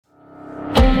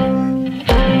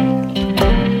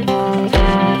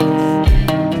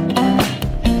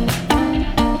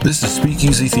This is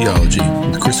Speakeasy Theology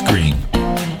with Chris Green.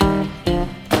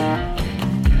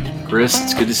 Chris,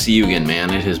 it's good to see you again,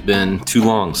 man. It has been too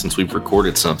long since we've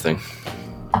recorded something.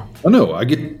 I know. I've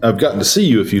gotten to see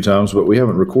you a few times, but we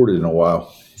haven't recorded in a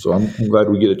while. So I'm glad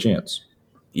we get a chance.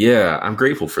 Yeah, I'm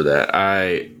grateful for that.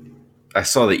 I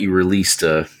saw that you released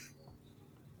a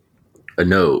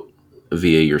note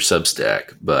via your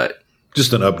Substack, but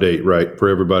just an update, right, for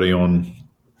everybody on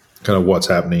kind of what's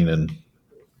happening and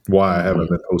why I haven't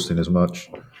been posting as much.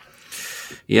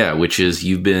 Yeah, which is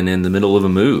you've been in the middle of a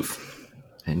move,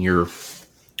 and you're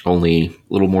only a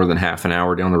little more than half an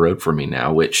hour down the road from me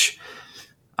now, which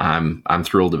I'm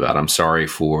thrilled about. I'm sorry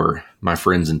for my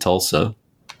friends in Tulsa.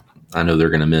 I know they're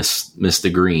going to miss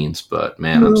the greens, but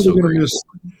man, I'm so grateful.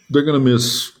 They're going to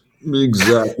miss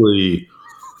exactly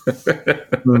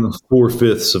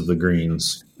 4/5 of the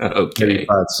greens. Okay, maybe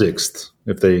 5/6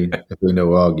 if they know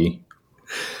Augie.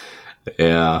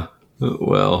 Yeah,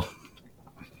 well,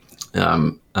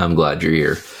 I'm glad you're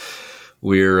here.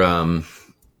 We're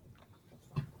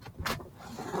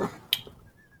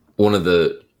one of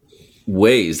the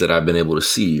ways that I've been able to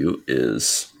see you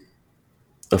is,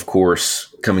 of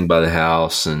course, coming by the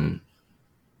house and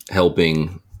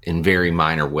helping in very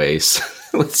minor ways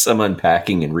with some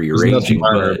unpacking and rearranging.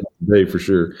 Today for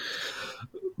sure.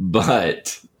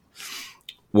 But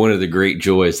one of the great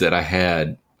joys that I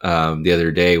had the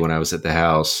other day when I was at the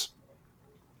house,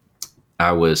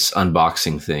 I was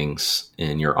unboxing things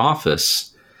in your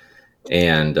office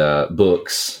and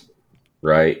books,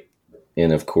 right?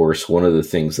 And of course, one of the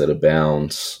things that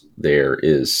abounds there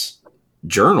is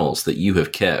journals that you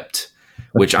have kept,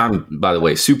 which I'm, by the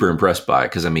way, super impressed by,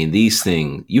 because I mean, these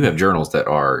things, you have journals that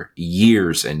are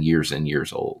years and years and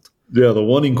years old. Yeah, the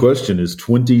one in question is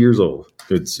 20 years old.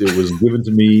 It was given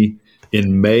to me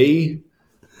in May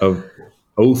of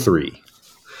 2003.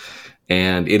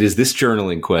 And it is this journal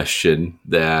in question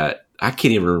that I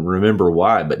can't even remember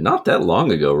why, but not that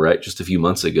long ago, right? Just a few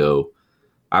months ago,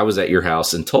 I was at your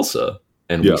house in Tulsa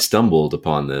and we stumbled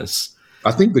upon this.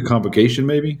 I think the convocation,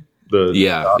 maybe.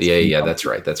 Yeah. That's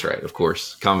right. Of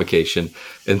course, convocation.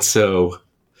 And so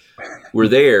we're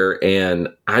there, and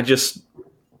I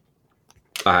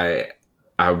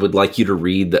would like you to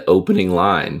read the opening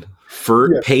line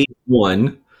for page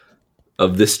 1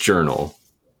 of this journal.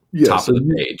 Yeah, top of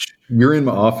the page. You're in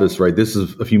my office, right? This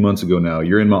is a few months ago now.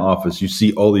 You're in my office. You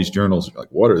see all these journals. You're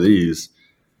like, what are these?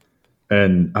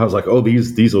 And I was like, oh,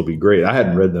 these will be great. I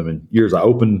hadn't read them in years. I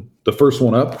opened the first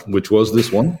one up, which was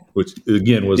this one, which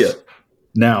again was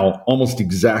now almost to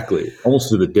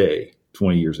the day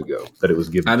 20 years ago that it was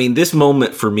given. I mean, this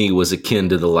moment for me was akin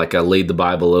to I laid the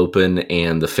Bible open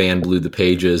and the fan blew the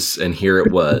pages, and here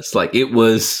it was. It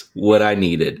was what I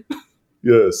needed.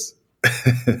 Yes.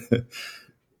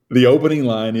 The opening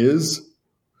line is,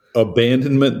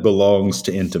 abandonment belongs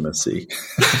to intimacy.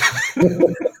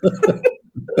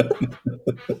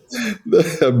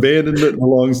 The abandonment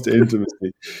belongs to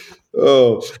intimacy.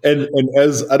 Oh, and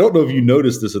as I don't know if you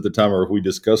noticed this at the time or if we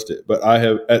discussed it, but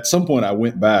at some point I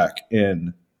went back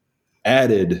and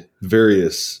added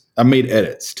I made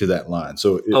edits to that line.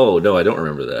 So no, I don't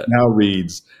remember that. Now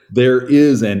reads, there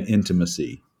is an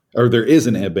intimacy, or there is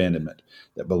an abandonment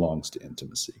that belongs to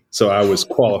intimacy. So I was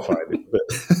qualified.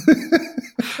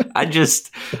 I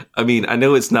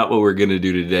know it's not what we're going to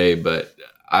do today, but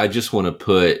I just want to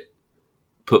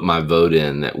put my vote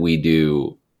in that we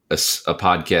do a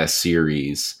podcast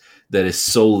series that is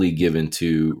solely given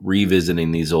to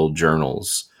revisiting these old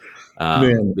journals.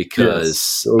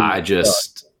 Because I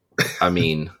just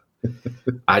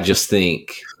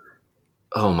think,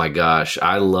 oh my gosh,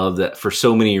 I love that for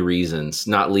so many reasons,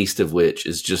 not least of which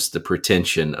is just the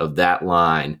pretension of that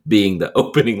line being the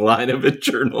opening line of a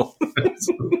journal.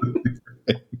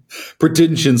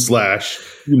 Pretension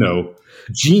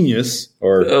 / genius,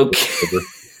 or okay.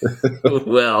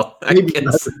 Well, I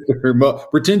guess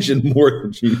pretension more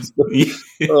than genius.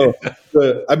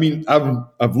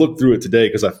 I've looked through it today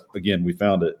because we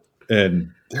found it, and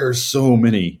there's so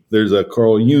many. There's a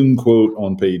Carl Jung quote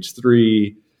on page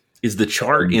 3. Is the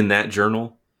chart in that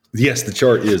journal? Yes, the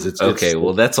chart is. It's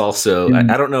well, that's also,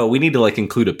 I don't know. We need to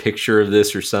include a picture of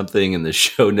this or something in the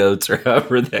show notes or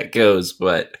however that goes.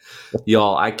 But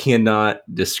y'all, I cannot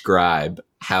describe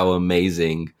how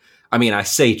amazing. I mean, I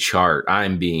say chart.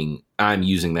 I'm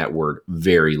using that word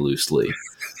very loosely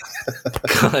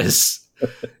because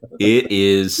it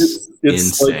is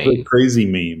insane. Like the crazy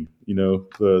meme,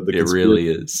 it really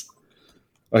is.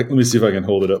 Let me see if I can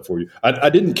hold it up for you. I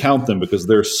didn't count them because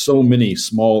there's so many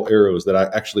small arrows that I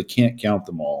actually can't count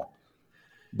them all.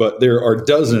 But there are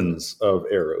dozens of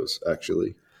arrows,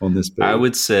 actually. on this page. I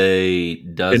would say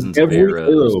And dozens of every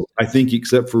arrows. arrow, I think,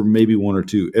 except for maybe one or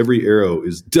two, every arrow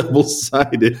is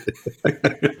double-sided.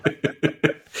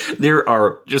 There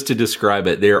are, just to describe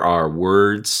it, there are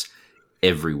words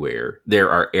everywhere. There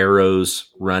are arrows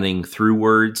running through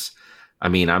words. I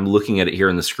mean, I'm looking at it here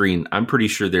on the screen. I'm pretty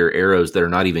sure there are arrows that are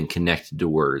not even connected to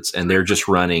words, and they're just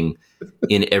running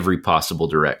in every possible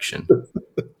direction.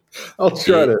 I'll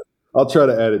try to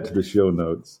add it to the show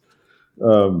notes.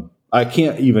 I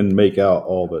can't even make out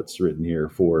all that's written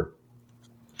here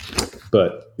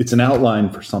but it's an outline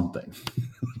for something.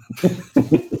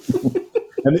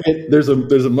 And there's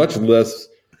a much less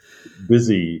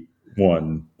busy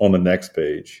one on the next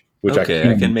page, which I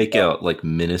can make out like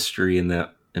ministry in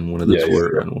one of those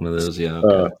words. Yeah. One of those, yeah.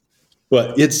 Okay.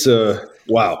 But it's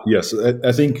wow. Yes,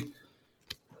 I think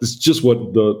it's just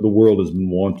what the world has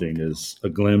been wanting is a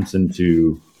glimpse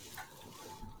into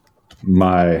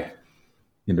my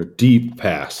deep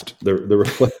past, the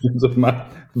reflections of my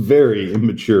very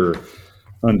immature,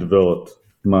 undeveloped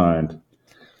mind.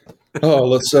 Oh,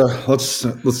 let's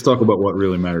talk about what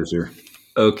really matters here.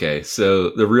 Okay,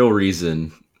 so the real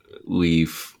reason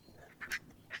we've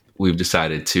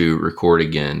decided to record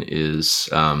again is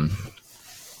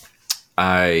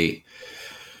the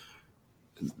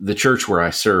church where I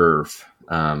serve,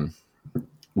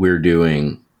 we're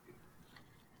doing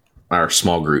our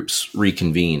small groups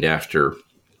reconvened after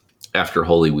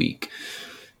Holy Week,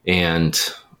 and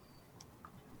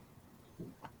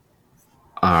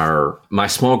my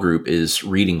small group is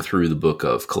reading through the book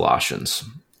of Colossians.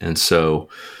 And so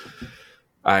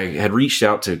I had reached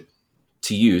out to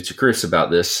Chris,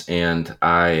 about this, and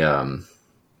and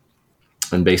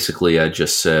basically I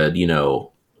just said,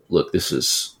 look, this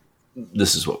is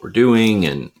what we're doing,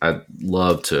 and I'd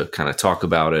love to kind of talk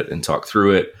about it and talk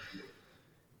through it.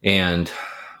 And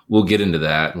we'll get into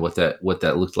that and what that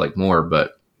looked like more.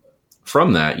 But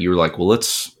from that, you were like, well,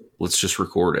 let's just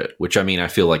record it, which, I mean, I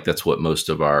feel like that's what most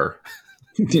of our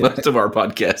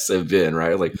podcasts have been,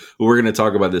 right? Like, well, we're going to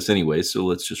talk about this anyway, so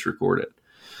let's just record it.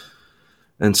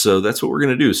 And so that's what we're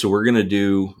going to do. So we're going to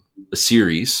do a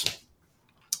series,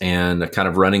 and a kind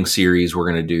of running series. We're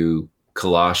going to do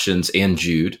Colossians and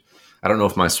Jude. I don't know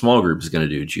if my small group is going to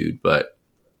do Jude, but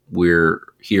we're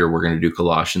going to do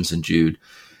Colossians and Jude.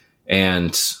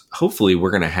 And hopefully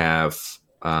we're going to have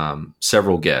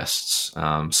several guests,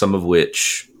 some of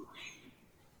which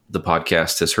the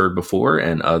podcast has heard before,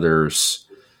 and others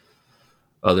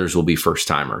will be first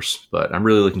timers. But I'm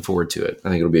really looking forward to it. I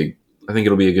think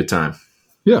it'll be a good time.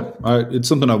 Yeah, it's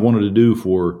something I wanted to do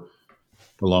for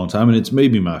a long time, and it's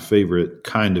maybe my favorite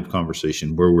kind of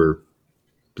conversation where we're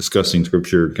discussing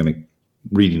scripture, kind of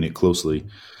reading it closely.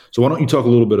 So why don't you talk a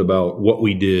little bit about what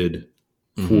we did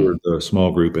for the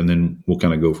small group, and then we'll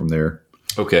kind of go from there.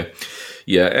 Okay.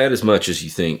 Yeah, add as much as you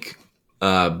think.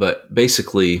 But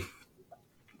basically,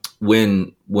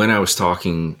 when I was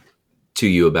talking to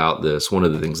you about this, one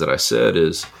of the things that I said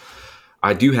is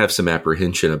I do have some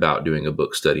apprehension about doing a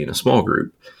book study in a small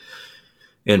group.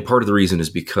 And part of the reason is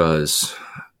because,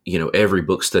 every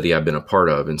book study I've been a part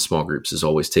of in small groups has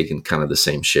always taken kind of the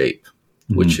same shape,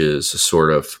 which is a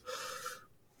sort of,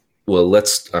 well,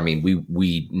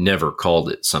 we never called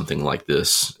it something like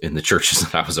this in the churches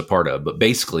that I was a part of, but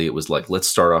basically it was like, let's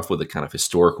start off with a kind of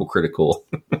historical, critical,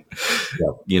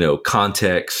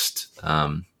 context,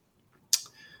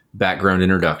 background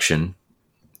introduction.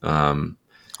 And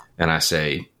I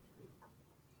say,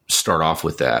 start off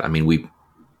with that. I mean, we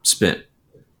spent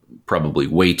probably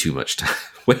way too much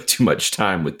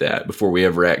time with that before we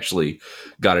ever actually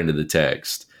got into the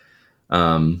text.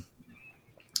 And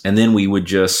then we would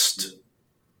just,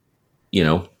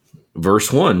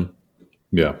 verse 1,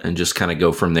 and just kind of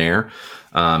go from there.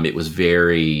 It was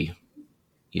very,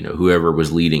 whoever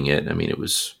was leading it, I mean, it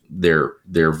was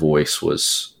their voice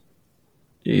was,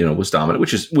 was dominant,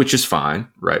 which is fine,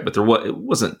 right? But it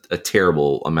wasn't a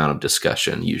terrible amount of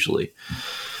discussion usually.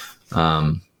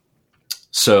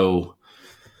 So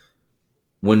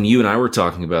when you and I were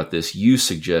talking about this, you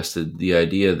suggested the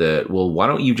idea that, well, why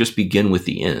don't you just begin with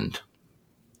the end?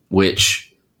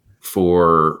 Which,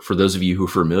 for those of you who are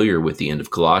familiar with the end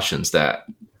of Colossians, that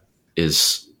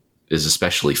is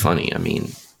especially funny. I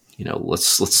mean,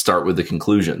 let's start with the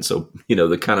conclusion. So,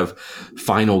 the kind of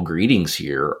final greetings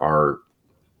here are,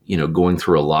 going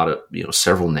through a lot of,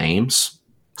 several names,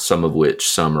 some of which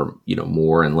some are,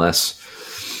 more and less,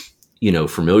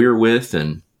 familiar with.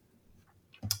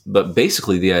 But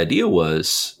basically the idea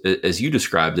was, as you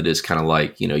described it, is kind of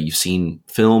like, you've seen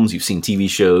films, you've seen TV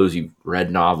shows, you've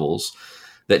read novels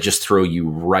that just throw you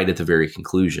right at the very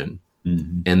conclusion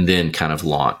and then kind of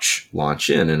launch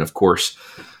in. And of course,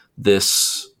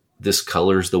 this this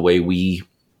colors the way we,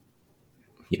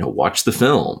 watch the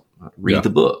film, read the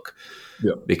book,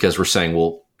 because we're saying,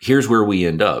 well, here's where we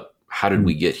end up. How did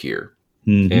we get here?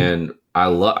 Mm-hmm. And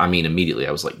immediately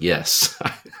I was like, yes,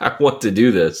 I want to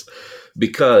do this,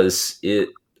 because it,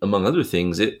 among other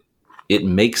things, it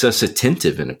makes us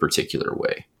attentive in a particular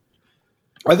way.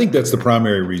 I think that's the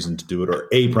primary reason to do it, or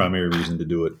a primary reason to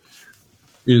do it,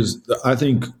 is I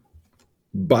think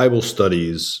Bible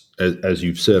studies, as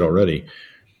you've said already,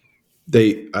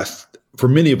 for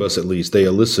many of us at least, they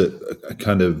elicit a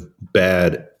kind of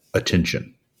bad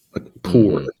attention, like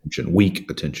poor attention, weak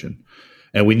attention.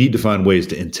 And we need to find ways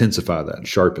to intensify that and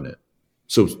sharpen it.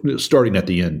 So starting at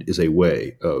the end is a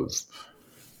way of,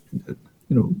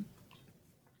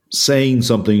 saying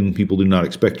something people do not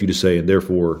expect you to say, and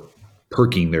therefore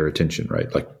perking their attention,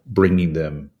 right? Like bringing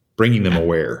them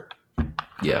aware.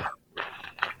 Yeah.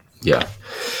 Yeah.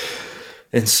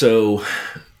 And so,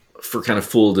 for kind of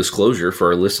full disclosure for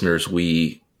our listeners,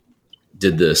 we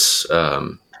did this,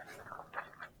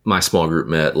 my small group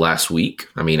met last week.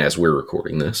 As we're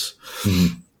recording this.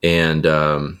 Mm-hmm. And,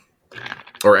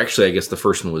 or actually, I guess the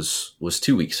first one was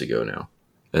 2 weeks ago now.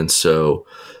 And so,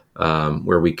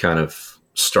 where we kind of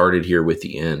started here with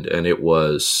the end, and it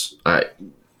was a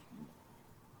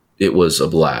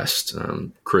blast.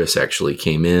 Chris actually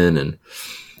came in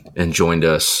and joined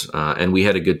us, and we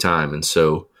had a good time. And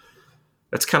so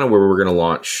that's kind of where we're going to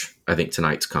launch, I think,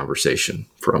 tonight's conversation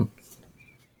from.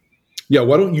 Yeah,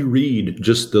 why don't you read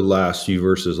just the last few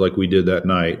verses like we did that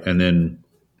night, and then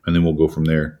we'll go from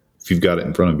there, if you've got it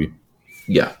in front of you.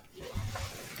 Yeah,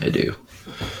 I do.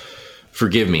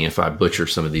 Forgive me if I butcher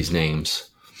some of these names.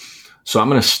 So I'm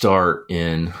going to start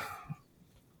in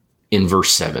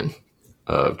verse 7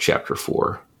 of chapter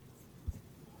 4.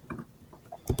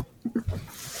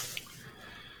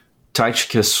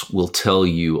 Tychicus will tell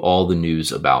you all the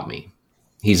news about me.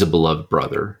 He's a beloved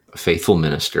brother, a faithful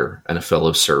minister, and a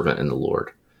fellow servant in the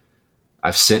Lord.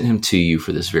 I've sent him to you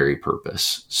for this very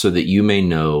purpose, so that you may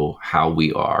know how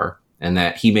we are, and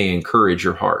that he may encourage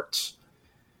your hearts.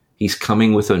 He's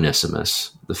coming with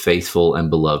Onesimus, the faithful and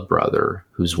beloved brother,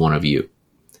 who's one of you.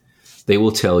 They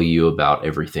will tell you about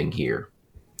everything here.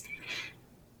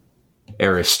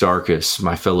 Aristarchus,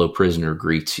 my fellow prisoner,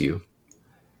 greets you,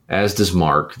 as does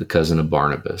Mark, the cousin of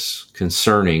Barnabas,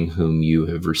 concerning whom you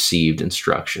have received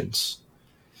instructions.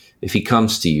 If he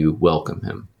comes to you, welcome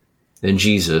him. And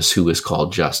Jesus, who is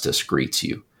called Justus, greets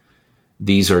you.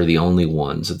 These are the only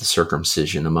ones of the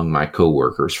circumcision among my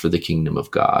co-workers for the kingdom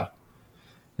of God,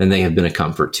 and they have been a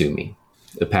comfort to me.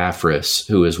 Epaphras,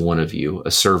 who is one of you,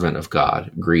 a servant of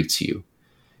God, greets you.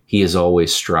 He is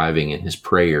always striving in his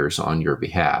prayers on your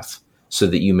behalf, so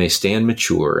that you may stand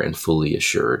mature and fully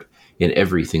assured in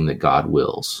everything that God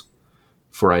wills.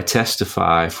 For I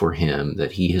testify for him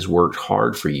that he has worked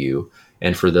hard for you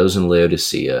and for those in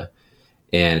Laodicea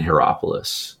and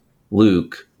Hierapolis.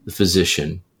 Luke, the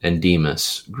physician, and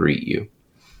Demas greet you.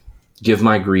 Give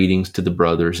my greetings to the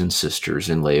brothers and sisters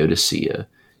in Laodicea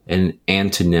and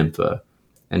to Nympha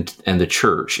and the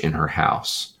church in her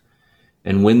house.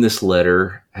 And when this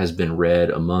letter has been read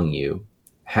among you,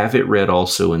 have it read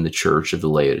also in the church of the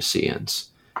Laodiceans,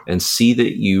 and see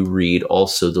that you read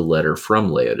also the letter from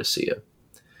Laodicea.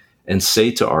 And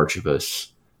say to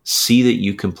Archippus, see that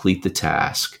you complete the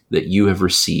task that you have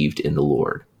received in the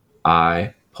Lord.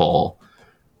 I, Paul,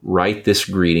 write this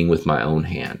greeting with my own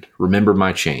hand. Remember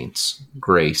my chains.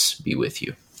 Grace be with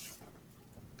you.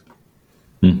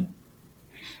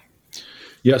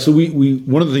 Yeah, so we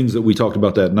one of the things that we talked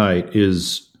about that night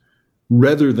is,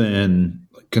 rather than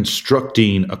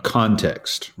constructing a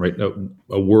context, right,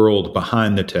 a world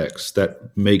behind the text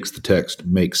that makes the text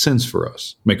make sense for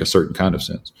us, make a certain kind of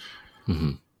sense.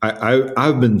 Mm-hmm.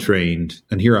 I've been trained,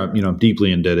 and here I'm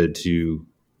deeply indebted to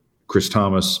Chris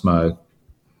Thomas, my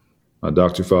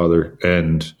doctor father,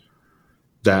 and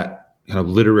that kind of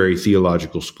literary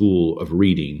theological school of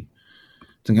reading,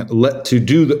 to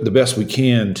do the best we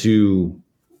can to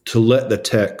let the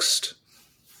text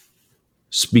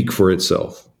speak for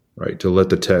itself, right? To let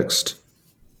the text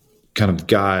kind of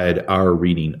guide our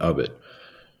reading of it,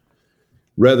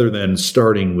 rather than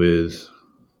starting with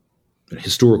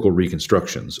historical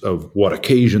reconstructions of what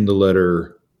occasioned the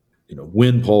letter,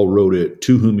 when Paul wrote it,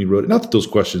 to whom he wrote it. Not that those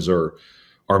questions are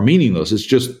meaningless. It's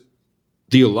just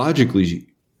theologically,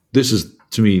 this is,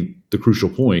 to me, the crucial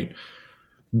point.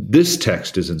 This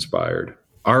text is inspired.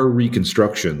 Our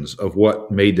reconstructions of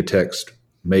what made the text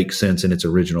make sense in its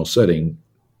original setting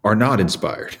are not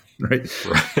inspired, right?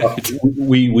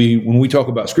 We when we talk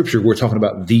about Scripture, we're talking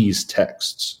about these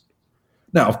texts.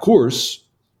 Now, of course,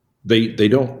 they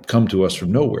don't come to us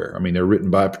from nowhere. I mean, they're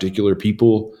written by particular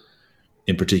people.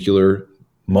 in particular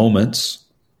moments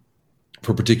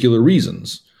for particular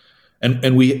reasons.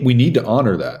 And we need to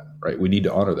honor that, right? We need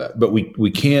to honor that. But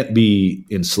we can't be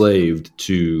enslaved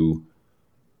to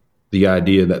the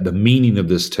idea that the meaning of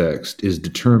this text is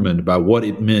determined by what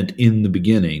it meant in the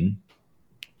beginning,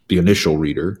 the initial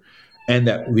reader, and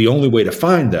that the only way to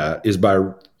find that is by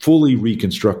fully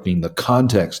reconstructing the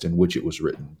context in which it was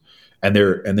written, and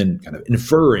then kind of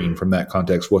inferring from that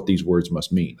context what these words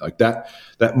must mean. Like that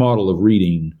model of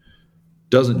reading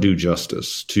doesn't do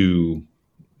justice to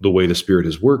the way the Spirit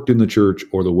has worked in the church,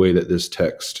 or the way that these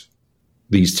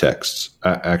texts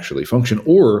actually function,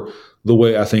 or the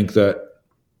way I think that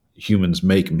humans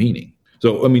make meaning.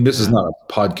 So, I mean, this is not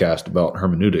a podcast about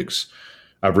hermeneutics.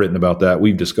 I've written about that.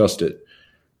 We've discussed it.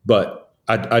 But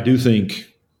I do think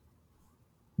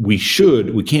we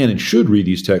can and should read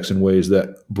these texts in ways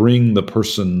that bring the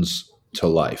persons to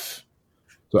life.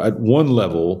 So at one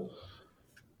level,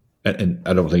 and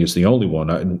I don't think it's the only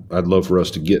one, I'd love for us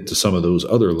to get to some of those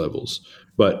other levels.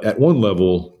 But at one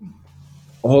level,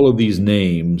 all of these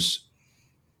names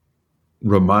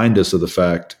remind us of the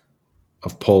fact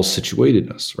of Paul's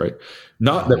situatedness, right?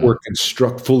 Not that we're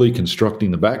fully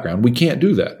constructing the background. We can't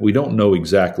do that. We don't know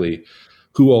exactly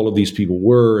who all of these people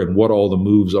were and what all the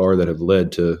moves are that have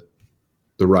led to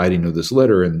the writing of this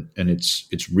letter and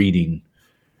its reading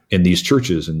in these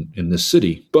churches in this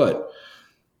city. But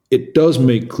it does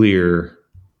make clear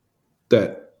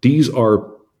that these are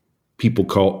people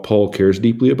Paul cares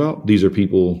deeply about. These are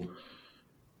people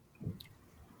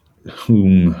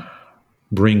whom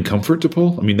bring comfort to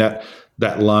Paul. I mean,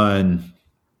 that line,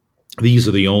 these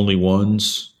are the only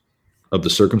ones of the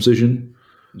circumcision,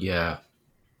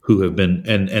 who have been,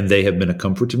 and they have been a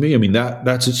comfort to me. I mean,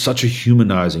 that's such a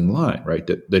humanizing line, right?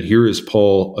 That here is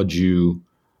Paul, a Jew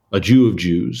of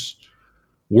Jews,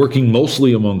 working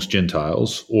mostly amongst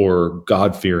Gentiles or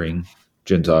God-fearing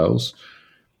Gentiles,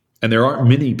 and there aren't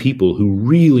many people who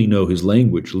really know his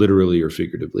language, literally or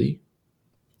figuratively,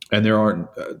 and there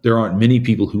aren't many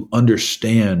people who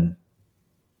understand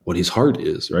what his heart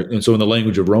is, right? And so in the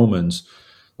language of Romans,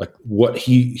 like what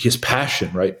his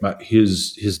passion, right?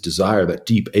 His desire, that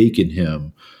deep ache in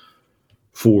him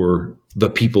for the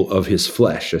people of his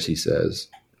flesh, as he says.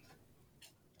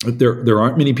 There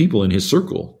aren't many people in his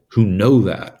circle who know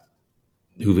that,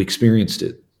 who've experienced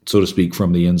it, so to speak,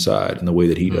 from the inside in the way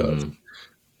that he does.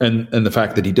 And the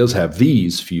fact that he does have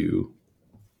these few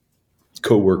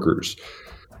co-workers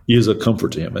is a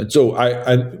comfort to him. And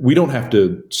so we don't have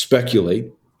to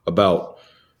speculate about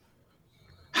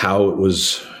how it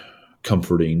was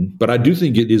comforting, but I do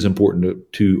think it is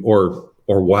important to or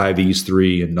why these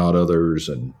three and not others,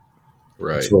 and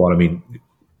so on. I mean,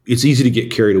 it's easy to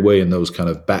get carried away in those kind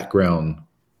of background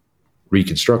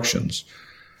reconstructions,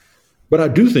 but I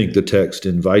do think the text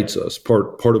invites us.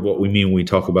 Part of what we mean when we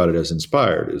talk about it as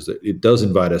inspired is that it does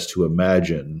invite us to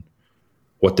imagine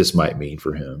what this might mean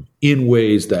for him in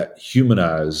ways that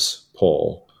humanize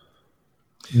Paul,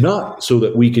 not so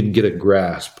that we can get a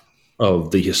grasp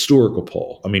of the historical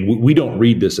Paul. I mean, we don't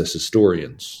read this as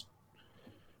historians.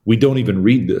 We don't even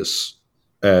read this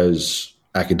as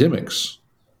academics.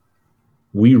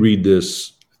 We read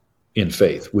this in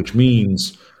faith, which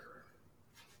means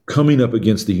coming up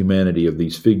against the humanity of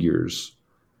these figures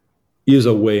is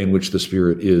a way in which the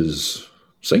Spirit is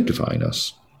sanctifying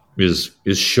us, is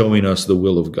showing us the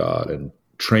will of God and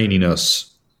training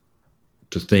us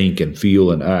to think and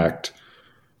feel and act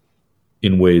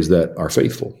in ways that are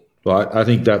faithful. So I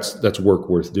think that's work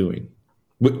worth doing,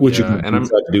 which you can try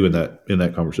to do in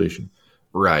that conversation.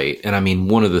 Right. And I mean,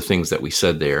 one of the things that we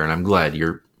said there, and I'm glad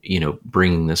you're,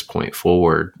 bringing this point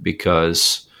forward,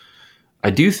 because I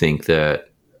do think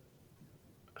that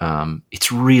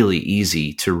it's really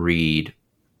easy to read,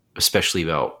 especially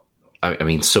about, I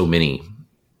mean, so many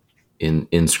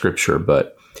in Scripture,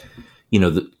 but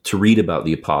to read about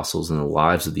the apostles and the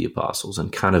lives of the apostles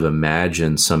and kind of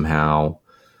imagine somehow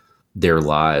their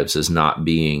lives as not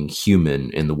being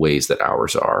human in the ways that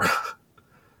ours are,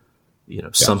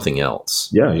 something else.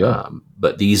 Yeah.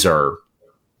 But these are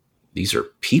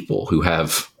people who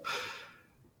have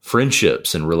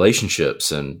friendships and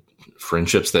relationships and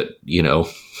friendships that,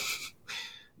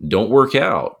 don't work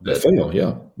out, that fail.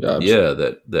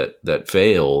 That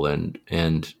fail.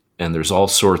 And there's all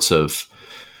sorts of,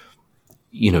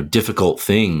 difficult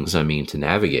things, to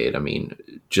navigate. I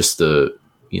mean, just the,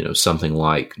 something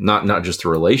like not just the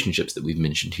relationships that we've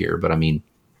mentioned here, but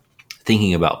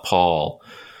thinking about Paul,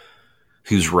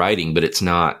 who's writing, but it's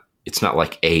not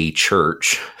like a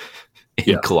church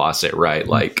in Colossae, right?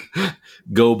 Like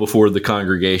go before the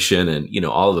congregation and,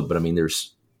 all of it. But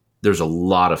there's a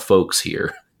lot of folks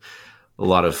here,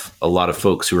 a lot of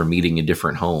folks who are meeting in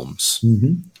different homes.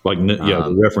 Like,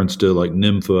 the reference to like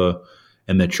Nympha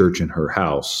and the church in her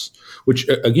house, which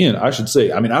again, I should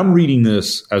say, I mean, I'm reading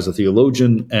this as a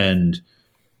theologian and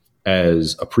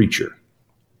as a preacher.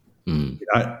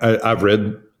 I've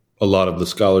read a lot of the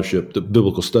scholarship, the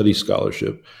biblical study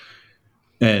scholarship,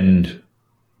 and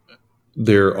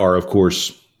there are, of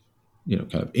course,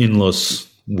 kind of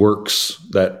endless works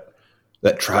that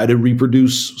try to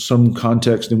reproduce some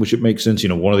context in which it makes sense.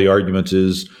 One of the arguments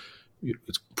is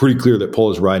it's pretty clear that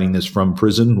Paul is writing this from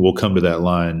prison. We'll come to that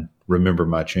line, "Remember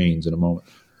my chains," in a moment.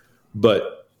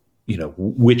 But,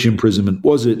 which imprisonment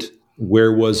was it?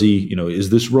 Where was he? Is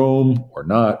this Rome or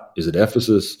not? Is it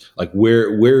Ephesus? Like,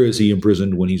 where is he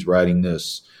imprisoned when he's writing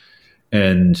this?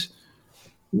 And,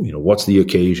 what's the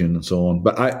occasion and so on?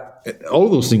 But all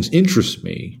of those things interest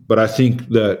me. But I think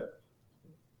that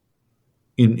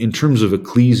in terms of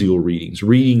ecclesial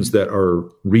readings that are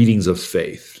readings of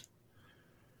faith,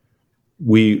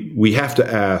 we have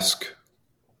to ask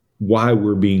why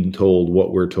we're being told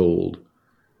what we're told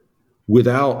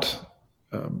without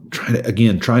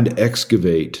trying to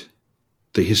excavate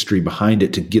the history behind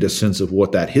it to get a sense of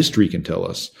what that history can tell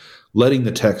us, letting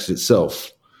the text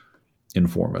itself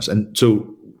inform us. And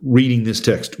so reading this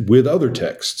text with other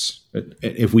texts,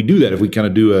 if we do that, if we kind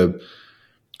of do a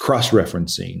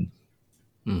cross-referencing,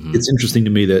 it's interesting to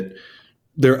me that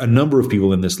there are a number of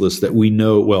people in this list that we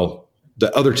know, well,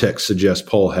 the other texts suggest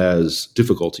Paul has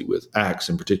difficulty with, Acts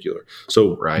in particular.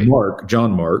 So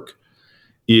John Mark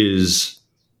is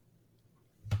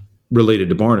related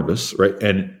to Barnabas, right?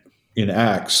 And in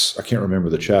Acts, I can't remember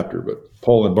the chapter, but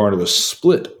Paul and Barnabas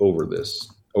split over this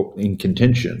in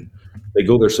contention. They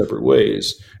go their separate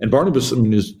ways. And Barnabas,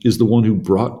 is the one who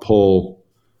brought Paul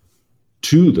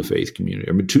to the faith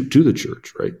community, to the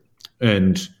church, right?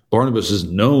 And Barnabas is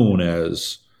known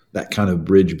as that kind of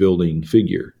bridge building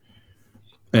figure.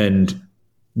 And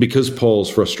because Paul's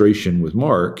frustration with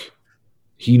Mark,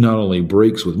 he not only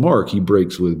breaks with Mark, he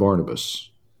breaks with Barnabas.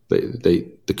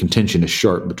 The contention is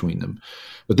sharp between them.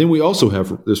 But then we also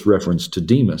have this reference to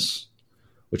Demas,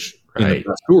 which in the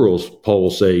pastorals, Paul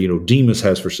will say, Demas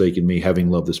has forsaken me,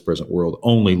 having loved this present world.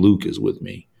 Only Luke is with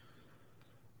me.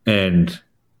 And,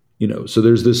 so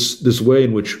there's this way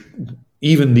in which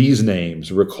even these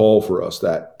names recall for us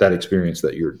that experience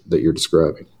that you're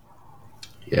describing.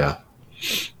 Yeah.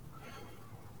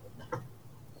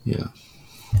 Yeah.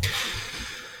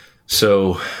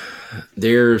 So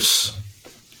there's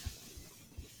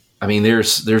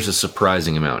a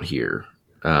surprising amount here.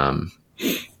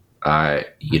 I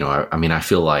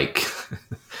feel like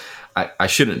I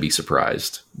shouldn't be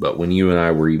surprised, but when you and I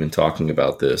were even talking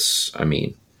about this,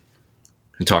 and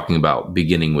talking about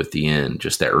beginning with the end,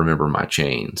 just that "remember my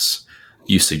chains,"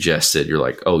 you suggested, you're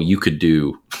like, oh, you could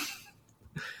do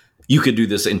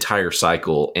this entire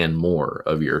cycle and more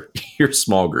of your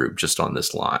small group just on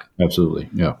this line. Absolutely.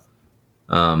 Yeah.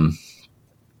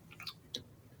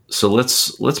 So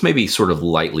let's maybe sort of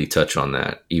lightly touch on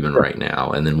that even right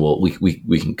now, and then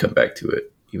we can come back to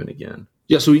it even again.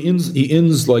 Yeah. So he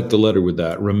ends like the letter with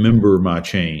that, "remember my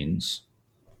chains,"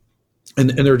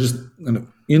 and there are just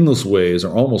endless ways,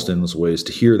 or almost endless ways,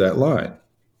 to hear that line,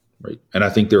 right? And I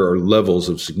think there are levels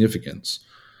of significance,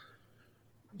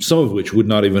 some of which would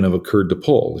not even have occurred to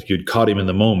Paul if you'd caught him in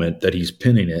the moment that he's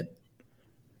penning it,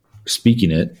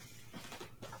 speaking it.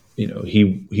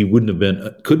 He couldn't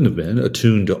have been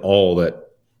attuned to all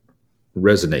that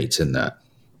resonates in that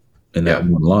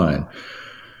one line.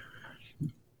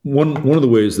 One of the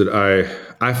ways that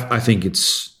I think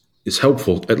it's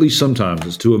helpful, at least sometimes,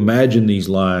 is to imagine these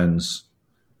lines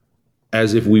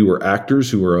as if we were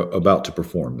actors who were about to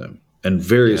perform them, and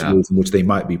various ways in which they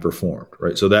might be performed,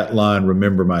 right? So that line,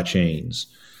 "remember my chains,"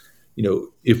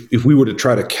 if we were to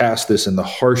try to cast this in the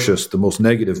harshest, the most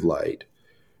negative light,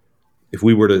 if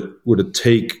we were to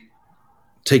take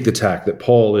the tack that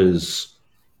Paul is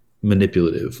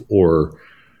manipulative, or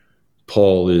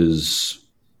Paul is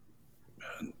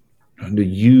to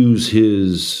use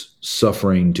his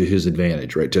suffering to his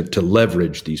advantage, right? To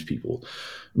leverage these people.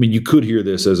 You could hear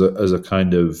this as a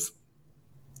kind of,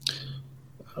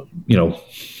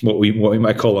 what we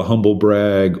might call a humble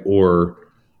brag, or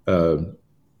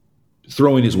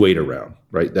throwing his weight around,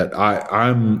 right? That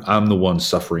I'm the one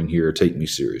suffering here. Take me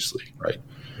seriously, right?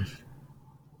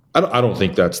 I don't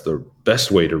think that's the best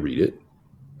way to read it,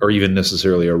 or even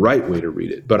necessarily a right way to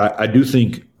read it. But I do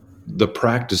think the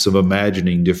practice of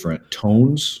imagining different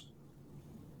tones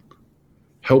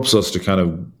helps us to kind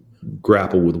of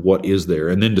grapple with what is there,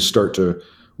 and then to start to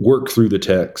work through the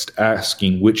text,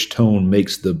 asking which tone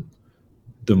makes the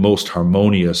most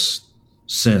harmonious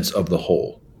sense of the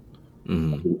whole.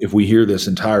 If we hear this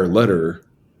entire letter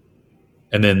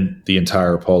and then the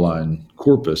entire Pauline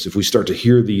corpus, if we start to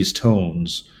hear these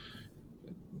tones,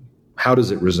 how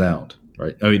does it resound,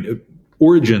 right? I mean,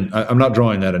 Origen, I'm not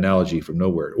drawing that analogy from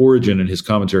nowhere. Origen, in his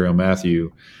commentary on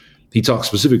Matthew, he talks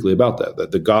specifically about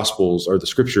that the Gospels or the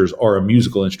Scriptures are a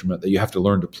musical instrument that you have to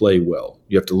learn to play well.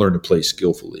 You have to learn to play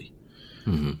skillfully.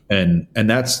 And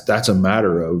that's a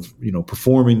matter of,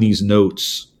 performing these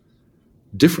notes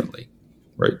differently,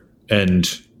 right?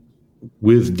 And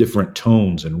with different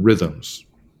tones and rhythms.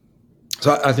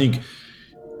 So I think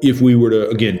if we were to,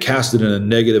 again, cast it in a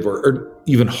negative or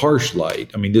even harsh light,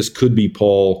 I mean, this could be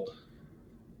Paul,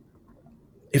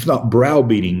 if not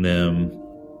browbeating them,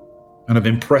 kind of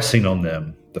impressing on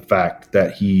them the fact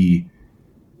that he's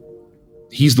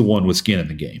the one with skin in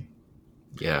the game.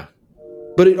 Yeah.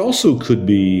 But it also could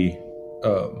be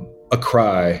a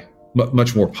cry,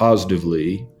 much more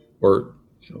positively or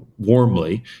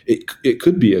warmly. It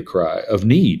could be a cry of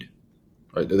need,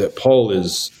 right? That Paul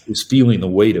is feeling the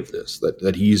weight of this.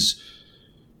 That he's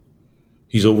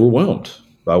overwhelmed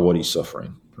by what he's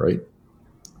suffering, right?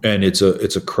 And it's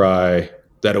a cry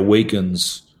that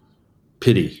awakens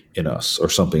pity in us, or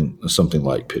something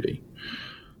like pity.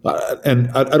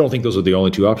 And I don't think those are the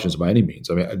only two options by any means.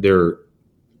 I mean, there are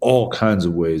all kinds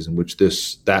of ways in which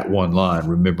that one line,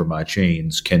 "Remember my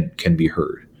chains," can be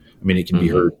heard. I mean, it can be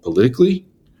heard politically,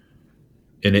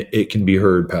 and it can be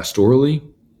heard pastorally.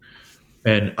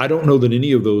 And I don't know that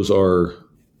any of those are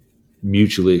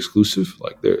mutually exclusive.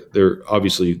 Like they're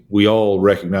obviously, we all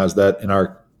recognize that in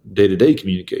our day-to-day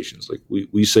communications. Like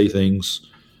we say things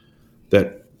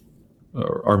that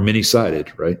are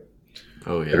many-sided, right?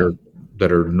 Oh yeah.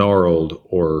 That are gnarled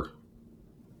or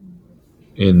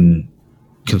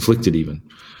conflicted even.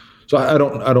 So I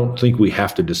don't think we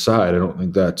have to decide. I don't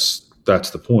think that's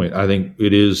the point. I think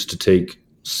it is to take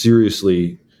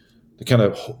seriously, to kind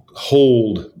of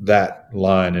hold that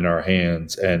line in our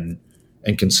hands and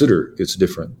consider its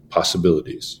different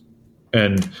possibilities.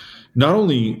 And not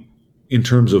only in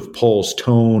terms of Paul's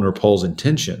tone or Paul's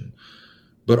intention,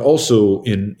 but also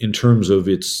in terms of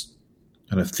its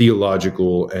kind of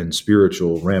theological and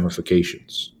spiritual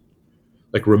ramifications.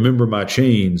 Like, "Remember my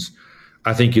chains,"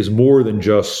 I think, is more than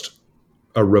just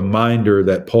a reminder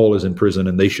that Paul is in prison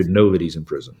and they should know that he's in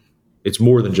prison. It's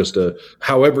more than just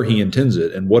however he intends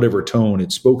it and whatever tone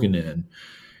it's spoken in.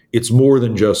 It's more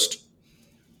than just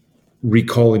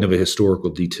recalling of a historical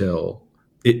detail.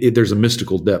 There's a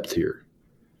mystical depth here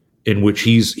in which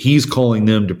he's calling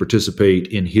them to participate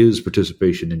in his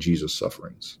participation in Jesus'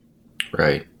 sufferings.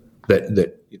 Right.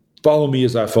 That follow me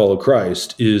as I follow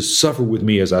Christ is suffer with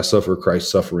me as I suffer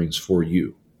Christ's sufferings for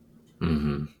you.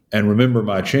 Mm-hmm. And remember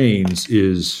my chains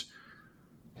is,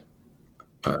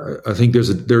 I think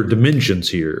there are dimensions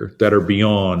here that are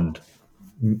beyond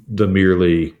the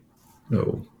merely,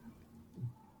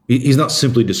 he's not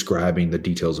simply describing the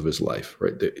details of his life,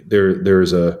 right?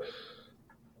 There's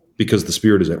because the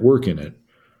Spirit is at work in it,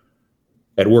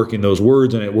 at work in those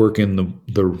words, and at work in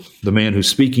the man who's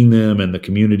speaking them and the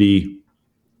community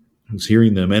who's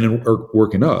hearing them, and at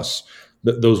work in us.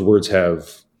 Those words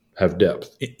have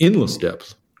depth, endless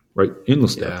depth, right?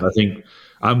 Endless depth. Yeah. I think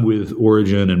I'm with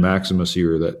Origen and Maximus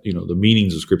here that, the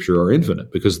meanings of Scripture are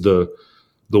infinite because the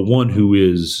one who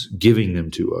is giving them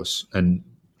to us and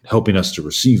helping us to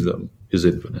receive them is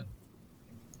infinite.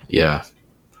 Yeah.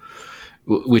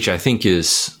 Which I think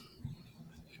is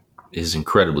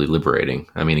incredibly liberating.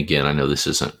 I mean, again, I know this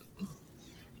isn't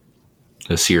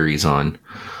a series on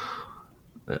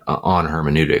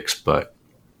hermeneutics, but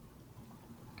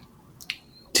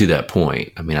to that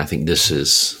point, I mean, I think this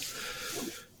is,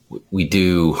 we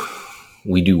do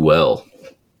well.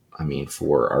 I mean,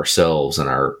 for ourselves and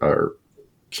our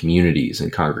communities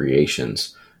and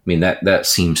congregations. I mean, that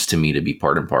seems to me to be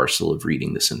part and parcel of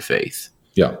reading this in faith.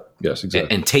 Yeah. Yes,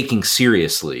 exactly. And taking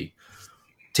seriously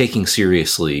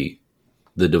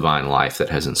the divine life that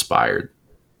has inspired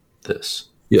this.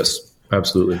 Yes,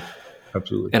 absolutely.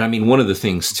 Absolutely. And I mean, one of the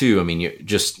things too, I mean, you're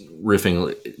just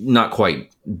riffing, not quite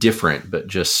different, but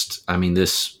just, I mean,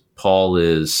 this Paul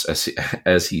is,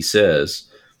 as he says,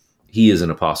 he is an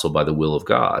apostle by the will of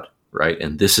God, right?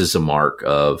 And this is a mark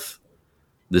of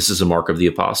the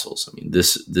apostles. I mean,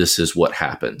 this is what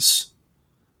happens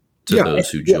to those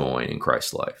who join in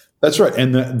Christ's life. That's right.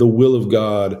 And the will of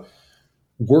God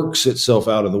works itself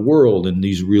out in the world in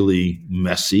these really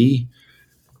messy,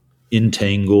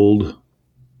 entangled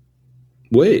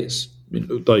ways. I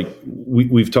mean, like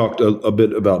we've talked a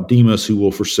bit about Demas, who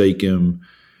will forsake him,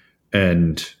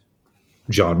 and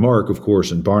John Mark, of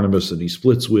course, and Barnabas that he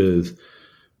splits with.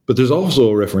 But there's also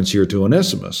a reference here to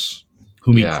Onesimus,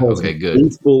 whom he Yeah. calls Okay, a good.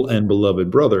 faithful and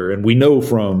beloved brother. And we know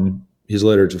from his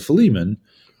letter to Philemon,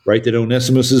 right, that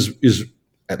Onesimus is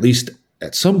at least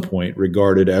at some point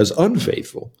regarded as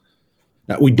unfaithful.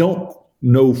 Now, we don't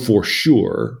know for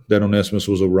sure that Onesimus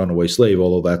was a runaway slave,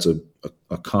 although that's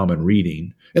a common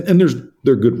reading. And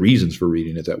there are good reasons for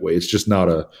reading it that way. It's just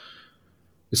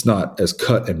it's not as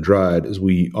cut and dried as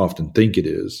we often think it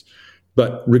is.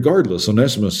 But regardless,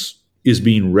 Onesimus is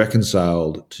being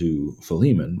reconciled to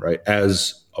Philemon, right,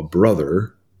 as a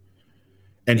brother.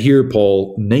 And here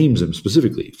Paul names him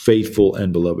specifically, faithful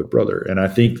and beloved brother. And I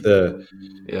think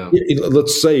Yeah.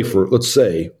 let's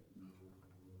say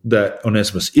that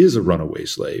Onesimus is a runaway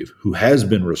slave who has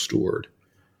been restored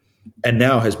and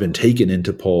now has been taken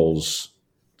into Paul's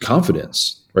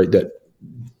confidence, right? That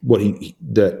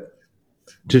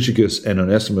Tychicus and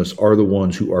Onesimus are the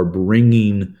ones who are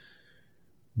bringing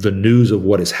the news of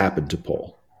what has happened to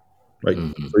Paul, right?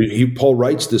 Mm-hmm. So Paul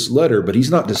writes this letter, but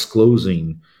he's not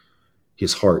disclosing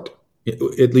his heart.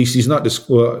 At least he's not.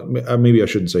 Maybe I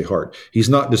shouldn't say heart. He's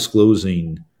not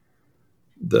disclosing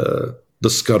the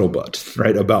scuttlebutt,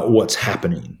 right, about what's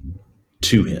happening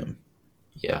to him,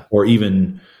 Yeah. or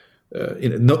even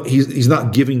he's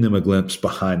not giving them a glimpse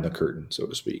behind the curtain, so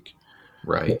to speak.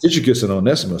 Right. Tychicus and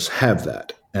Onesimus have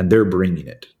that, and they're bringing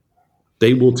it.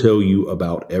 They will tell you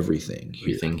about everything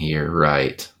here. Everything here.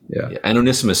 Right. Yeah. And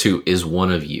Onesimus, who is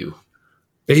one of you.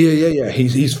 Yeah.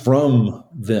 He's from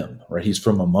them, right? He's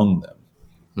from among them.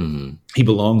 Mm-hmm. He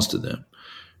belongs to them.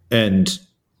 And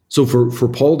so for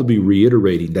Paul to be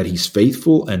reiterating that he's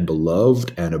faithful and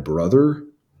beloved and a brother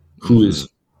who is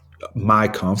my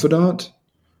confidant,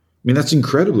 I mean, that's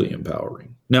incredibly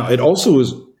empowering. Now, it also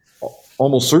is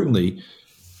almost certainly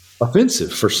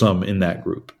offensive for some in that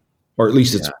group, or at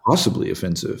least it's possibly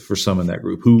offensive for some in that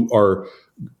group who are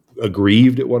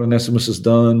aggrieved at what Onesimus has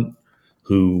done,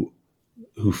 who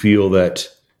feel that,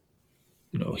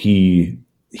 he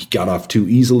got off too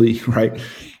easily, right?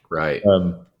 Right.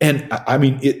 And I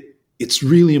mean, it's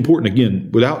really important, again,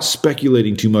 without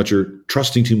speculating too much or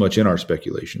trusting too much in our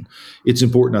speculation. It's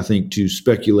important, I think, to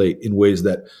speculate in ways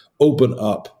that open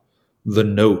up the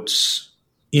notes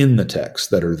in the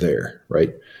text that are there,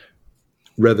 right?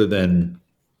 Rather than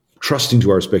trusting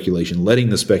to our speculation, letting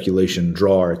the speculation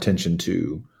draw our attention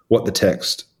to what the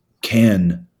text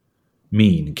can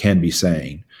mean, can be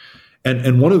saying.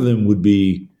 And one of them would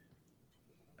be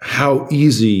how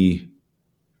easy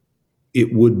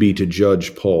it would be to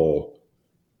judge Paul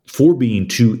for being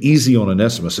too easy on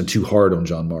Onesimus and too hard on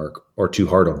John Mark or too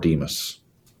hard on Demas.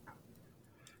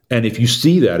 And if you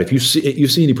see that, if you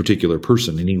see any particular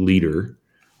person, any leader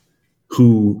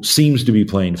who seems to be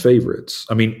playing favorites,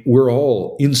 I mean, we're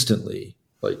all instantly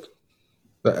like,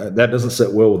 that doesn't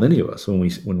set well with any of us when we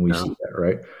see that,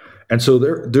 right? And so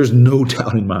there's no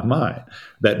doubt in my mind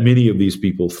that many of these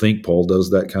people think Paul does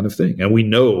that kind of thing. And we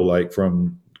know, like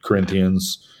from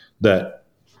Corinthians, that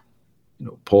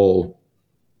Paul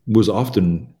was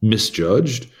often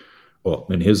misjudged. Well,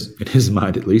 in his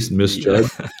mind at least,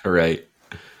 misjudged. Yeah. Right.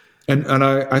 And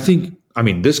I think, I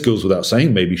mean, this goes without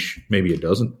saying. Maybe it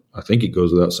doesn't. I think it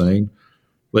goes without saying.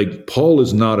 Like, Paul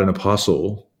is not an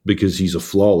apostle because he's a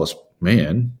flawless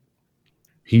man.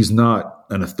 He's not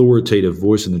an authoritative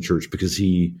voice in the church because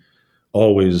he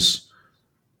always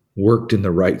worked in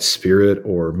the right spirit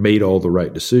or made all the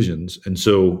right decisions. And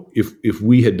so if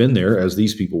we had been there, as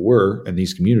these people were and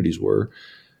these communities were,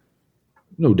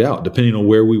 no doubt, depending on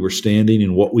where we were standing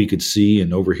and what we could see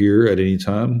and overhear at any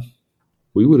time,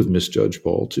 we would have misjudged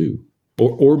Paul too.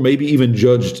 Or maybe even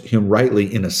judged him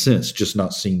rightly in a sense, just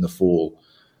not seeing the full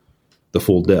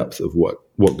depth of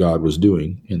what God was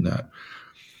doing in that.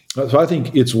 So I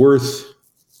think it's worth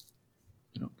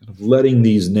kind of letting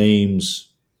these names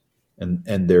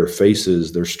and their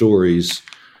faces, their stories,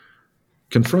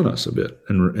 confront us a bit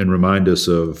and remind us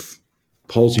of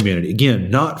Paul's humanity. Again,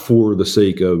 not for the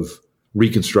sake of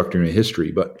reconstructing a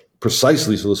history, but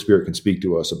precisely so the Spirit can speak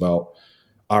to us about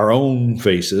our own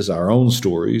faces, our own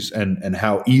stories, and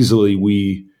how easily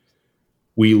we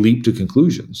leap to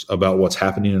conclusions about what's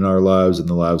happening in our lives and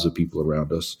the lives of people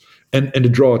around us, and to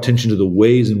draw attention to the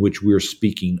ways in which we're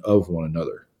speaking of one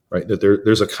another, right? That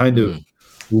there's a kind of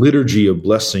liturgy of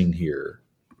blessing here.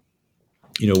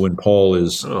 When Paul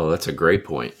is... Oh, that's a great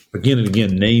point. Again and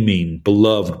again, naming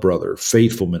beloved brother,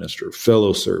 faithful minister,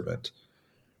 fellow servant,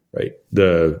 right?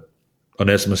 The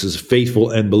Onesimus is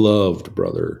faithful and beloved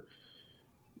brother.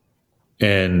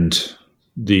 And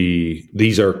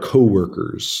these are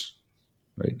co-workers,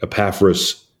 right?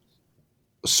 Epaphras,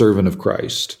 a servant of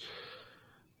Christ.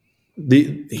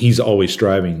 he's always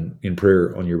striving in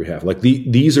prayer on your behalf. Like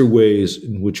these are ways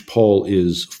in which Paul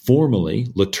is formally,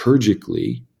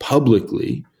 liturgically,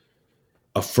 publicly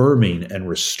affirming and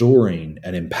restoring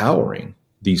and empowering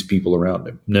these people around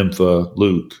him, Nympha,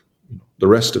 Luke, the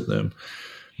rest of them.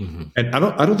 Mm-hmm. And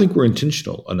I don't think we're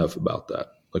intentional enough about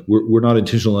that. Like we're not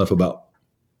intentional enough about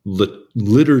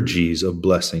liturgies of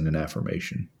blessing and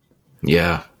affirmation.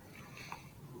 Yeah.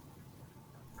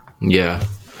 Yeah.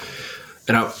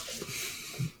 And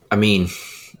I mean,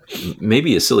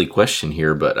 maybe a silly question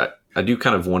here, but I do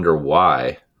kind of wonder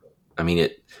why. I mean,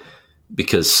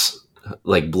 because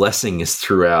like blessing is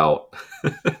throughout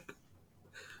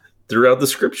the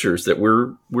scriptures that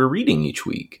we're reading each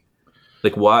week.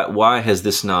 Like why has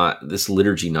this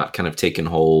liturgy not kind of taken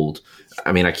hold?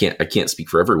 I mean, I can't speak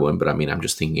for everyone, but I mean, I'm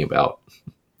just thinking about,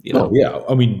 Oh yeah.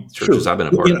 I mean, churches I've been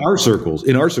a part of. In our circles,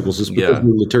 it's because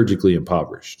we're liturgically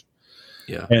impoverished.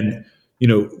 Yeah. And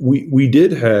we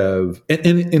did have,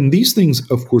 and these things,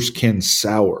 of course, can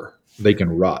sour. They can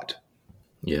rot.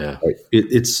 Yeah. Right?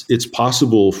 It's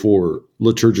possible for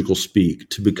liturgical speak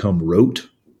to become rote.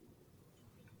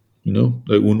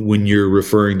 Like when you're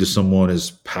referring to someone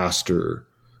as pastor,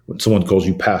 when someone calls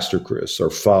you Pastor Chris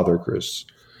or Father Chris,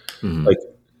 like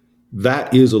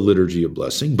that is a liturgy of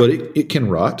blessing, but it can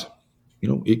rot.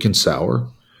 It can sour.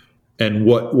 And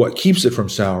what keeps it from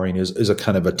souring is a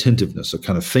kind of attentiveness, a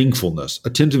kind of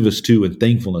attentiveness to and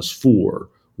thankfulness for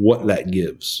what that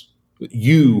gives.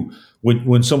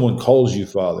 When someone calls you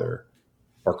Father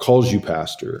or calls you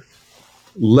Pastor,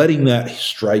 letting that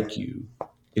strike you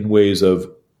in ways of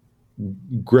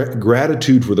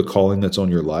gratitude for the calling that's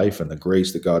on your life and the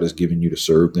grace that God has given you to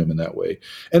serve them in that way.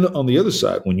 And on the other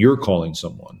side, when you're calling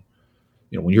someone,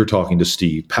 when you're talking to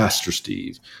Steve, Pastor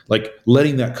Steve, like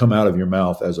letting that come out of your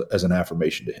mouth as an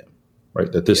affirmation to him,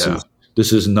 right? That this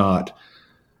is not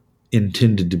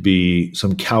intended to be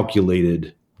some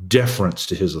calculated deference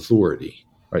to his authority,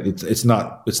 right? It's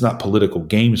not political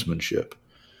gamesmanship.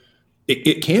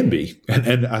 It can be,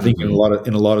 and I think in a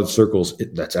lot of circles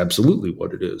that's absolutely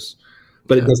what it is,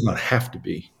 but it does not have to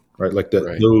be, right? Like that.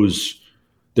 Right.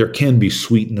 There can be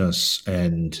sweetness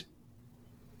and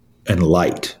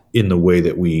light in the way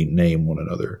that we name one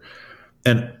another.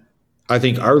 And I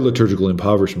think our liturgical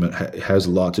impoverishment has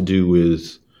a lot to do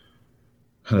with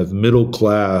kind of middle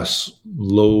class,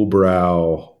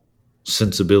 lowbrow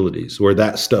sensibilities where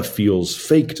that stuff feels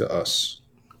fake to us.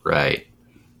 Right.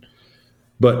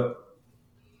 But,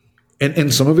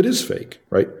 and some of it is fake,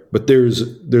 right? But there's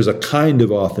a kind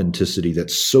of authenticity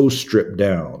that's so stripped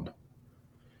down.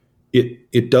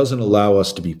 It doesn't allow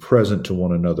us to be present to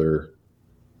one another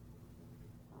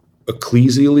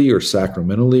ecclesially or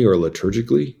sacramentally or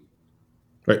liturgically,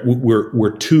 right?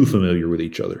 We're too familiar with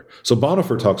each other. So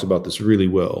Bonhoeffer talks about this really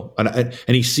well, and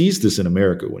he sees this in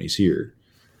America when he's here.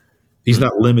 He's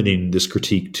not limiting this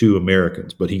critique to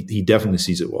Americans, but he definitely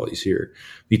sees it while he's here.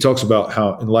 He talks about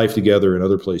how in Life Together and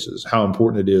other places, how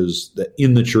important it is that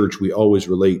in the church we always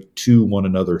relate to one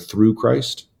another through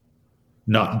Christ,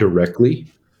 not directly.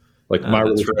 Like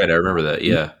that's right. I remember that.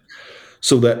 Yeah.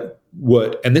 So that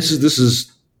this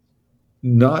is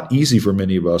not easy for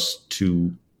many of us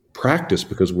to practice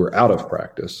because we're out of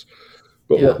practice.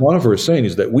 But what Bonhoeffer is saying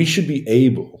is that we should be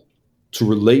able to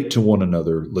relate to one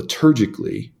another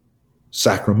liturgically,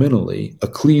 sacramentally,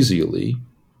 ecclesially,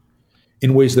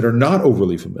 in ways that are not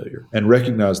overly familiar, and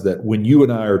recognize that when you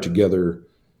and I are together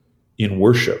in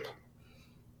worship,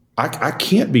 I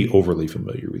can't be overly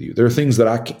familiar with you. There are things that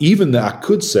I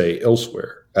could say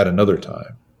elsewhere at another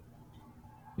time.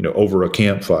 Over a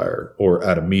campfire or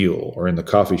at a meal or in the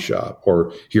coffee shop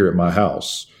or here at my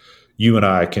house, you and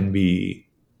I can be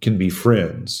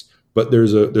friends, but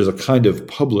there's a kind of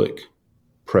public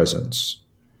presence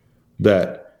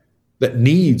that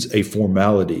needs a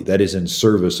formality that is in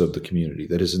service of the community,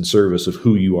 that is in service of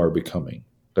who you are becoming,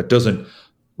 that doesn't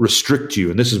restrict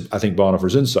you. And this is, I think,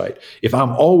 Bonhoeffer's insight. If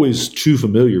I'm always too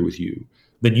familiar with you,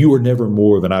 then you are never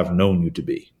more than I've known you to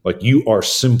be. Like you are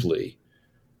simply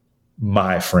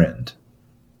my friend.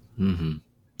 Mm-hmm.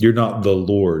 You're not the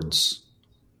Lord's.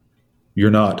 You're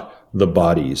not the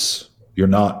body's. You're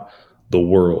not the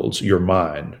world's. You're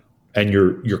mine. And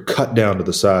you're cut down to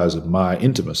the size of my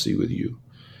intimacy with you.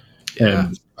 Yeah.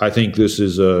 And I think this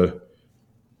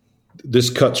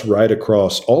cuts right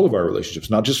across all of our relationships,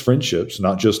 not just friendships,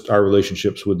 not just our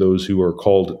relationships with those who are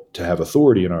called to have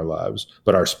authority in our lives,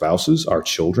 but our spouses, our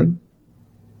children,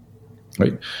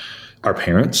 right? Our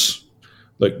parents.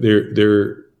 Like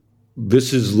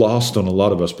this is lost on a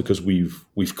lot of us because we've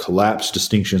collapsed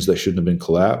distinctions that shouldn't have been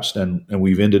collapsed, and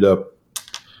we've ended up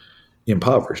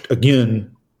impoverished.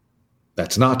 Again,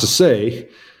 that's not to say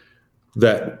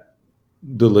that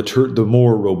the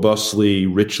more robustly,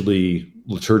 richly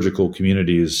liturgical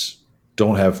communities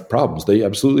don't have problems. They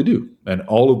absolutely do. And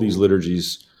all of these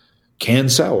liturgies can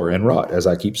sour and rot, as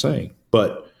I keep saying.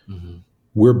 But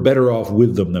we're better off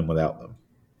with them than without them.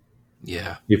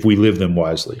 Yeah. If we live them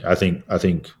wisely. I think,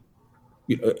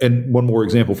 and one more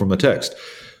example from the text.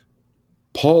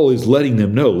 Paul is letting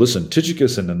them know, listen,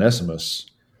 Tychicus and Onesimus,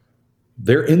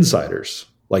 they're insiders.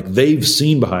 Like, they've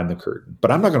seen behind the curtain,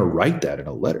 but I'm not going to write that in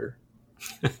a letter.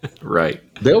 Right.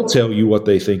 They'll tell you what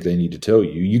they think they need to tell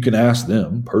you. You can ask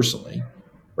them personally,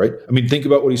 right? I mean, think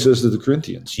about what he says to the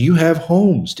Corinthians. You have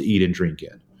homes to eat and drink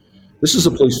in. This is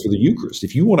a place for the Eucharist.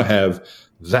 If you want to have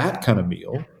that kind of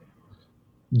meal,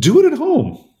 do it at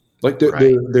home. Like,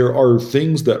 there are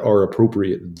things that are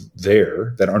appropriate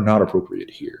there that are not appropriate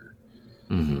here.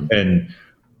 Mm-hmm. And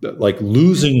like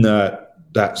losing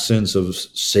that sense of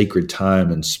sacred time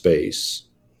and space,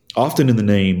 often in the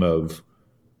name of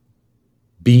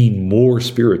being more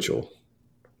spiritual,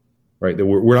 right? That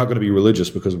we're not going to be religious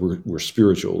because we're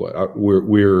spiritual.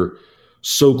 We're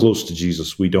so close to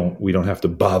Jesus. We don't have to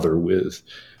bother with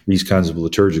these kinds of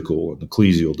liturgical and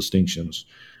ecclesial distinctions.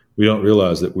 We don't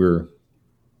realize that we're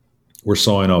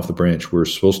sawing off the branch we're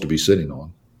supposed to be sitting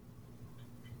on.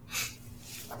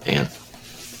 Man.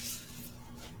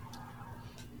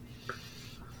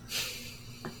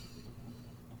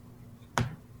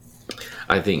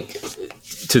 I think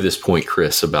to this point,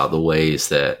 Chris, about the ways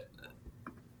that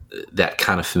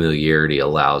kind of familiarity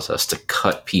allows us to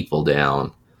cut people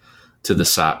down to the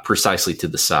size, precisely to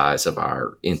the size of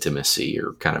our intimacy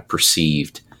or kind of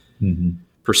perceived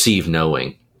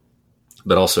knowing.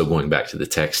 But also going back to the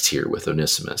text here with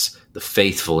Onesimus, the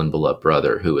faithful and beloved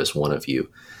brother who is one of you.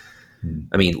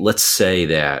 I mean, let's say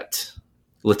that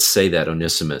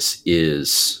Onesimus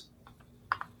is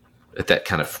at that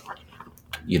kind of,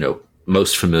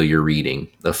 most familiar reading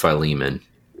of Philemon.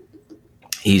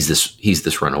 He's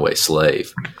this runaway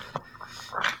slave.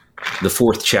 The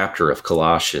 4th chapter of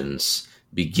Colossians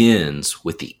begins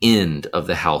with the end of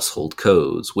the household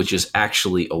codes, which is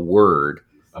actually a word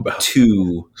about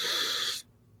two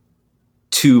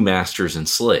masters and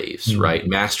slaves, right?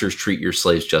 Masters, treat your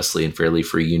slaves justly and fairly,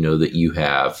 for you know that you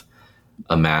have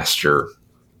a master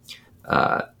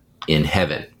in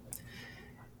heaven.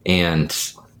 And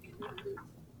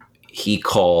he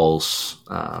calls,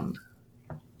 and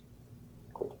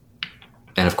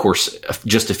of course,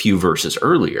 just a few verses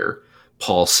earlier,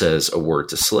 Paul says a word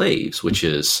to slaves, which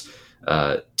is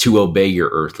to obey your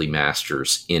earthly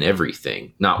masters in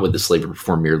everything, not with the slave to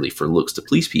perform merely for looks to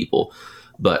please people,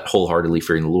 but wholeheartedly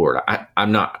fearing the Lord. I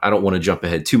don't want to jump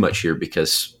ahead too much here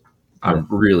because I'm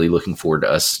really looking forward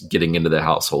to us getting into the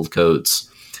household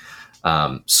codes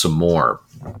some more.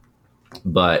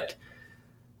 But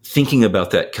thinking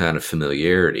about that kind of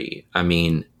familiarity, I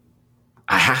mean,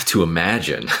 I have to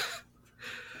imagine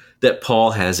that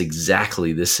Paul has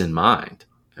exactly this in mind.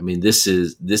 I mean, this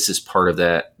is part of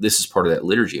that. This is part of that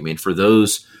liturgy. I mean, for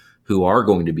those who are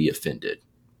going to be offended,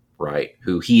 right?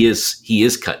 Who he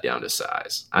is cut down to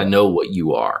size. I know what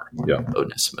you are,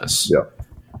 Onesimus. Yeah.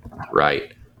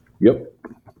 Right. Yep.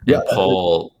 Yeah. And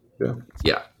Paul. Yeah.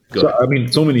 Yeah. So, I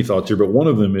mean, so many thoughts here, but one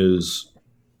of them is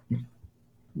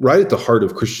right at the heart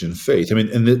of Christian faith. I mean,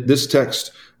 and this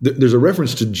text, there's a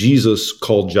reference to Jesus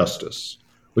called Justus,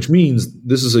 which means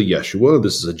this is a Yeshua,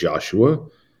 this is a Joshua,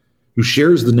 who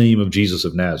shares the name of Jesus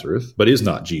of Nazareth, but is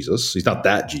not Jesus. He's not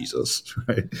that Jesus,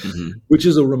 right? Mm-hmm. Which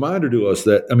is a reminder to us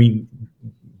that, I mean,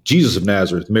 Jesus of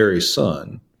Nazareth, Mary's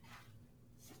son,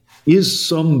 is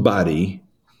somebody,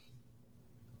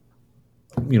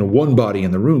 one body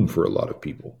in the room for a lot of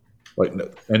people. Like,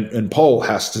 and Paul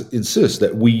has to insist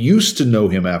that we used to know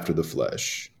him after the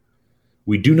flesh.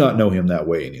 We do not know him that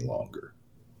way any longer.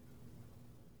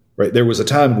 Right? There was a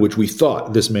time in which we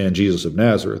thought this man, Jesus of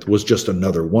Nazareth, was just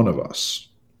another one of us.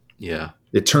 Yeah.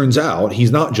 It turns out he's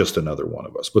not just another one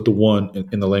of us, but the one,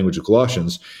 in the language of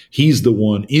Colossians, he's the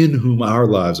one in whom our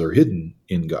lives are hidden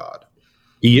in God.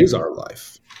 He is our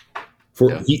life.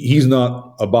 He's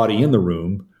not a body in the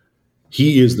room.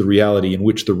 He is the reality in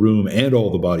which the room and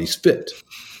all the bodies fit.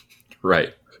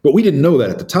 Right. But we didn't know that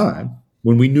at the time.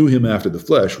 When we knew him after the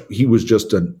flesh, he was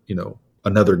just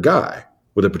another guy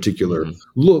with a particular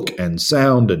look and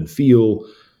sound and feel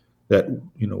that,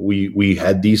 we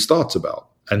had these thoughts about.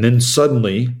 And then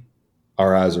suddenly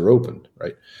our eyes are opened,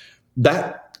 right?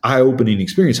 That eye-opening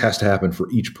experience has to happen for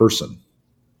each person,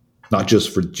 not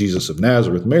just for Jesus of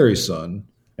Nazareth, Mary's son,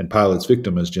 and Pilate's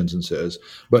victim, as Jensen says,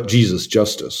 but Jesus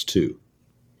Justus too.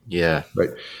 Yeah.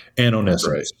 Right. And Onesimus.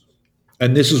 Right.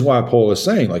 And this is why Paul is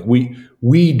saying, like,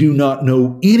 we do not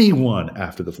know anyone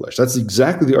after the flesh. That's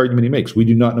exactly the argument he makes. We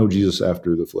do not know Jesus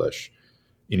after the flesh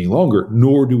any longer,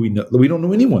 nor do we know. We don't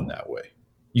know anyone that way.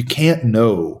 You can't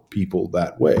know people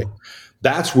that way.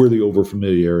 That's where the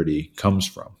overfamiliarity comes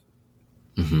from.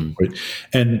 Mm-hmm. Right?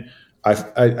 And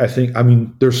I think, I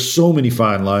mean, there's so many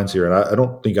fine lines here, and I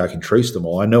don't think I can trace them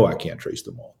all. I know I can't trace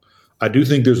them all. I do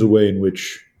think there's a way in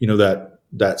which,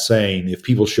 that saying, if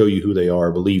people show you who they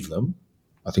are, believe them.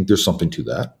 I think there's something to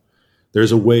that.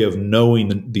 There's a way of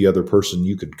knowing the other person.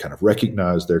 You can kind of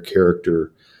recognize their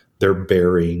character, their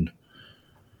bearing,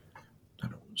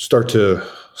 start to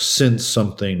sense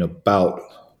something about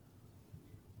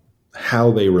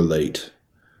how they relate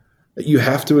that you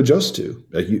have to adjust to.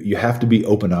 You have to be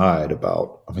open-eyed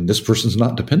about, I mean, this person's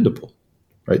not dependable,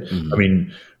 right? Mm-hmm. I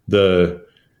mean,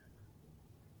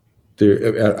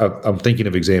 I'm thinking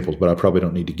of examples, but I probably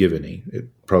don't need to give any. It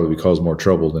probably cause more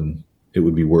trouble than it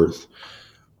would be worth.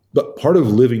 But part of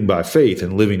living by faith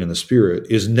and living in the Spirit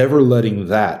is never letting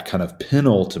that kind of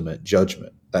penultimate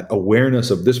judgment, that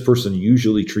awareness of this person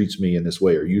usually treats me in this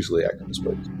way or usually act in this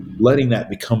way, letting that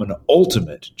become an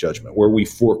ultimate judgment where we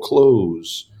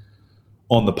foreclose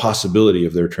on the possibility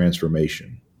of their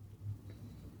transformation,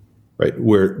 right?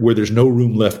 Where there's no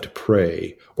room left to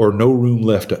pray or no room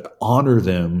left to honor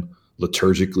them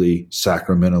liturgically,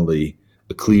 sacramentally,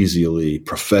 ecclesially,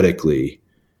 prophetically,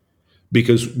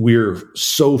 because we're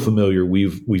so familiar,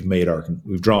 we've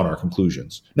drawn our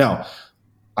conclusions. Now,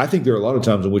 I think there are a lot of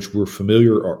times in which we're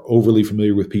familiar or overly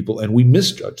familiar with people and we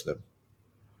misjudge them.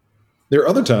 There are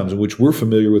other times in which we're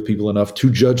familiar with people enough to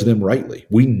judge them rightly.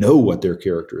 We know what their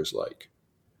character is like.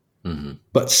 Mm-hmm.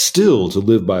 But still, to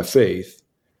live by faith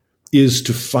is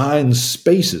to find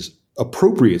spaces,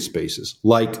 appropriate spaces,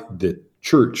 like the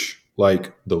church,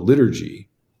 like the liturgy,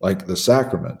 like the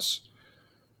sacraments,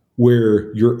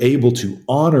 where you're able to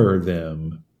honor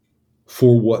them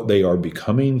for what they are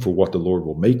becoming, for what the Lord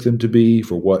will make them to be,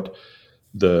 for what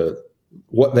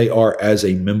they are as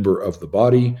a member of the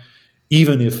body,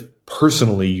 even if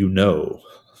personally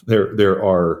there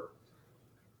are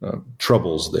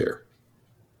troubles there.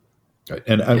 Right?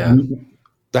 And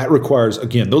that requires,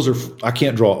 again, I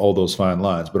can't draw all those fine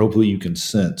lines, but hopefully you can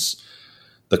sense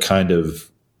the kind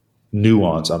of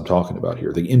nuance I'm talking about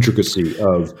here, the intricacy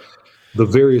of the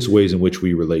various ways in which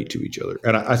we relate to each other.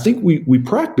 And I think we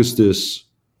practice this,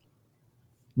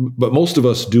 but most of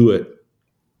us do it,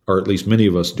 or at least many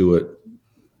of us do it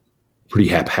pretty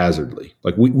haphazardly.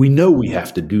 Like we know we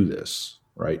have to do this,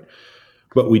 right?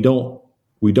 But we don't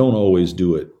always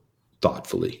do it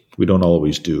thoughtfully. We don't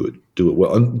always do it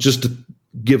well. And just to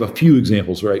give a few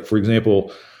examples, right? For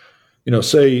example,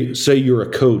 say you're a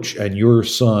coach and your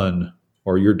son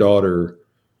or your daughter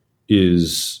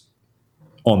is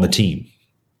on the team.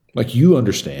 Like, you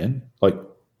understand, like,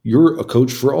 you're a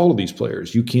coach for all of these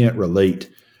players. You can't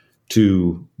relate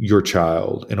to your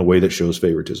child in a way that shows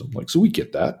favoritism. Like, so we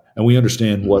get that, and we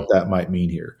understand what that might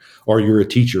mean here. Or you're a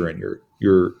teacher and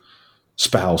your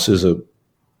spouse is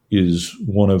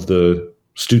one of the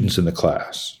students in the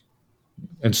class,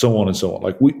 and so on and so on.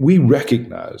 Like, we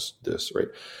recognize this, right?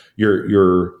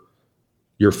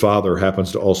 Your father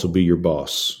happens to also be your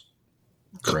boss.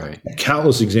 Right.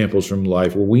 Countless examples from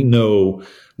life where we know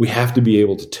we have to be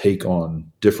able to take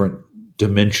on different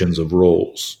dimensions of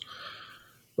roles.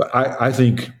 But I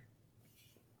think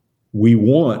we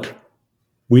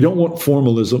don't want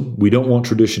formalism. We don't want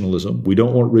traditionalism. We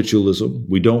don't want ritualism.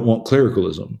 We don't want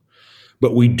clericalism.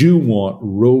 But we do want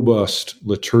robust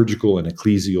liturgical and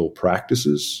ecclesial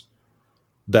practices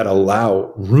that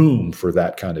allow room for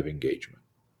that kind of engagement,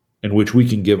 in which we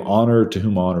can give honor to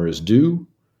whom honor is due,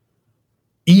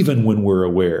 even when we're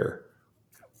aware,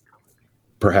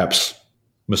 perhaps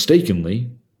mistakenly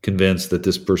convinced that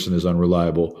this person is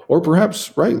unreliable, or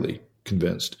perhaps rightly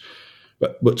convinced,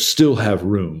 but still have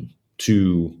room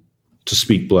to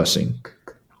speak blessing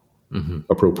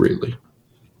appropriately.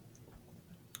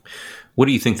 What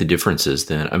do you think the difference is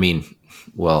then? I mean,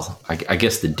 well, I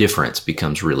guess the difference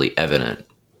becomes really evident,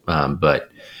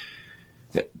 but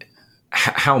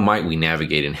how might we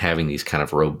navigate in having these kind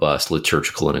of robust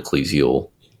liturgical and ecclesial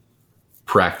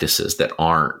practices that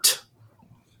aren't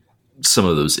some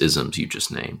of those isms you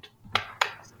just named?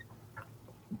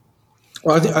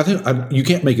 Well, I think you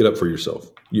can't make it up for yourself.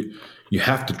 You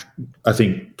have to, I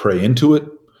think, pray into it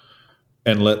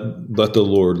and let the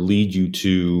Lord lead you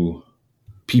to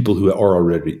people who are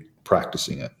already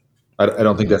practicing it. I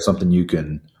don't think that's something you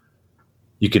can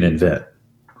invent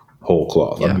whole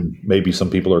cloth. Yeah. I mean, maybe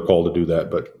some people are called to do that,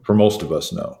 but for most of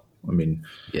us, no. I mean,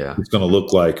 It's going to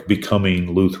look like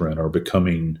becoming Lutheran or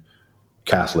becoming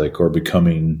Catholic or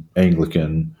becoming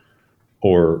Anglican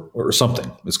or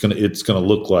something. It's going to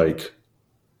look like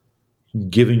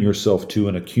giving yourself to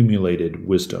an accumulated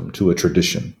wisdom, to a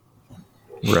tradition.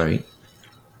 Right.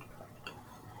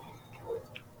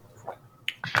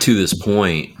 To this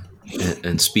point,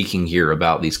 and speaking here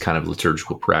about these kind of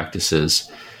liturgical practices,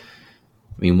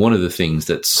 I mean, one of the things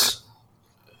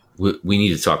we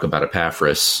need to talk about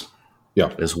Epaphras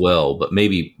as well, but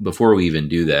maybe before we even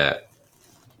do that,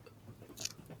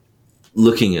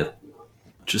 looking at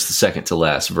just the second to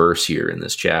last verse here in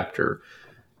this chapter,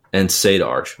 and say to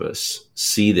Archippus,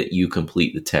 see that you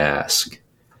complete the task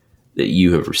that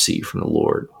you have received from the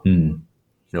Lord.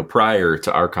 Prior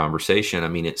to our conversation, I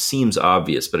mean, it seems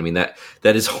obvious, but I mean, that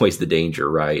is always the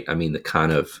danger, right? I mean, the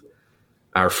kind of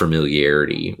our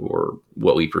familiarity, or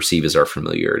what we perceive as our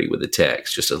familiarity with the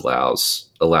text, just allows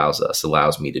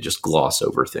me to just gloss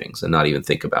over things and not even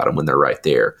think about them when they're right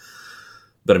there.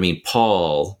 But I mean,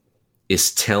 Paul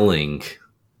is telling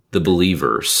the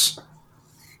believers,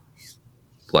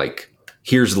 like,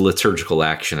 here's the liturgical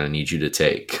action I need you to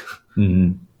take.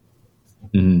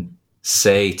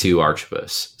 Say to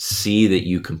Archippus, see that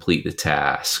you complete the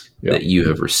task that you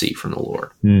have received from the Lord.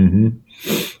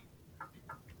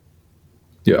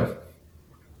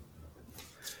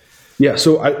 Yeah.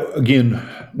 So again,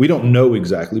 we don't know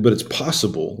exactly, but it's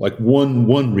possible. Like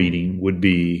one reading would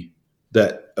be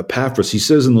that Epaphras, he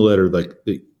says in the letter, like,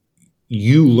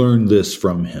 you learned this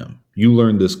from him. You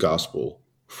learned this gospel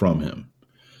from him.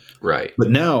 Right. But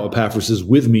now Epaphras is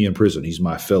with me in prison. He's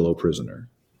my fellow prisoner.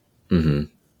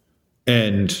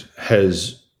 And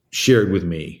has shared with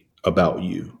me about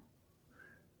you.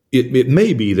 It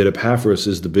may be that Epaphras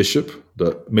is the bishop,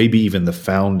 maybe even the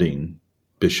founding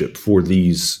bishop for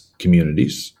these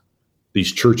communities,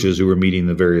 these churches who are meeting in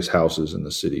the various houses in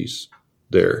the cities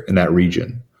there in that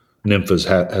region. Nympha's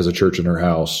has a church in her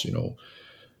house,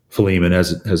 Philemon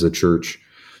has a church.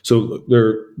 So there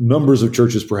are numbers of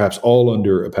churches, perhaps all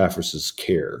under Epaphras'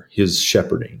 care, his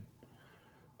shepherding.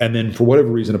 And then for whatever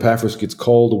reason, Epaphras gets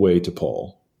called away to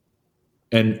Paul.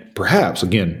 And perhaps,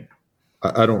 again,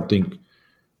 I don't think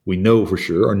we know for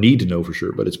sure or need to know for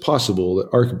sure, but it's possible that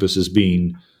Archippus is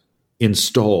being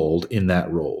installed in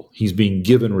that role. He's being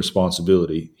given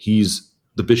responsibility. He's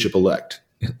the bishop-elect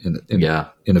in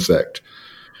effect.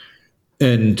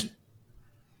 And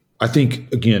I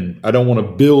think, again, I don't want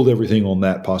to build everything on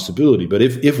that possibility, but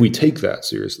if we take that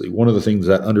seriously, one of the things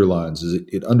that underlines is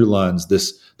it underlines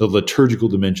the liturgical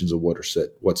dimensions of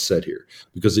what's said here,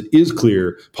 because it is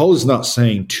clear Paul is not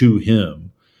saying to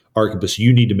him, Archippus,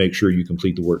 you need to make sure you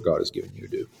complete the work God has given you to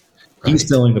do. Right. He's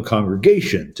telling the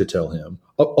congregation to tell him,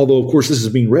 although of course this is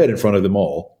being read in front of them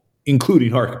all,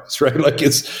 including Archippus, right? Like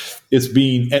it's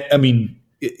being, I mean,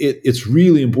 it's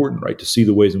really important, right, to see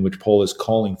the ways in which Paul is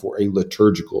calling for a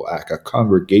liturgical act, a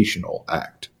congregational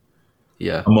act,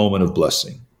 a moment of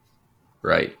blessing.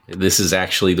 Right. This is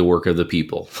actually the work of the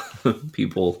people.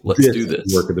 People, let's do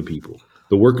this. The work of the people.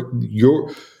 The work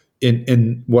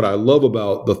and what I love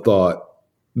about the thought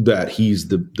that he's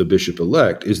the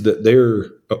bishop-elect is that they're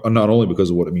not only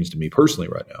because of what it means to me personally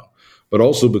right now, but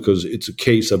also because it's a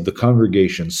case of the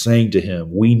congregation saying to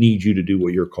him, we need you to do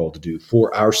what you're called to do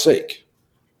for our sake.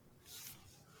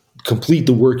 Complete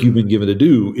the work you've been given to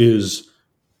do is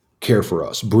care for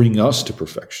us, bring us to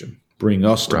perfection, bring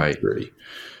us to maturity.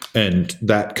 And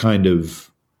that kind of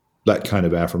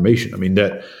affirmation. I mean,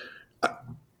 that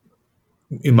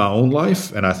in my own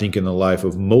life, and I think in the life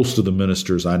of most of the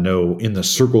ministers I know in the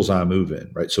circles I move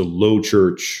in, right? So low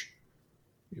church,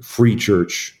 free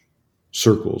church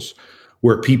circles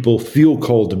where people feel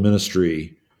called to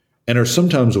ministry and are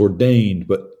sometimes ordained,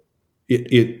 but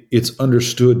it's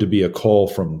understood to be a call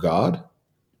from God.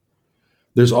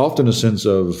 There's often a sense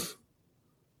of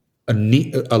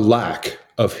a lack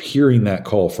of hearing that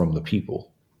call from the people,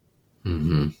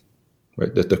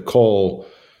 right? That the call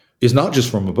is not just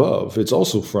from above; it's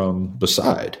also from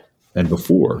beside and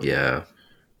before. Yeah,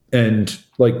 and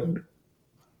like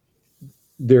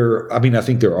I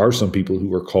think there are some people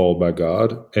who are called by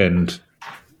God, and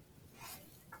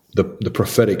the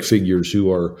prophetic figures who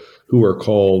are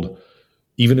called.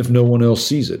 Even if no one else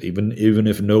sees it, even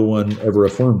if no one ever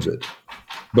affirms it.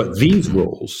 But these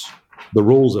roles, the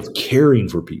roles of caring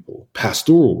for people,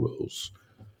 pastoral roles,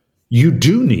 you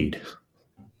do need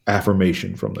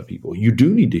affirmation from the people. You do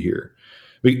need to hear.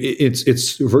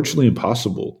 It's virtually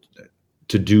impossible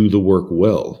to do the work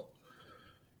well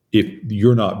if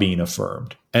you're not being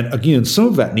affirmed. And again, some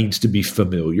of that needs to be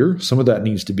familiar. Some of that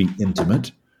needs to be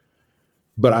intimate.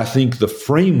 But I think the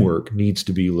framework needs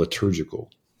to be liturgical.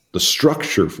 The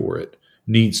structure for it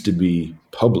needs to be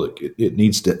public. It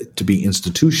needs to be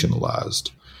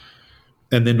institutionalized.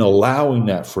 And then allowing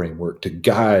that framework to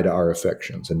guide our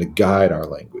affections and to guide our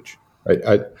language.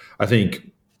 Right? I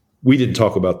think we didn't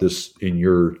talk about this in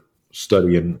your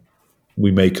study, and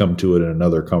we may come to it in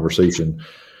another conversation.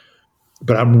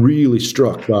 But I'm really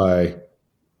struck by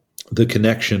the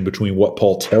connection between what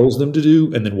Paul tells them to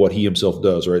do and then what he himself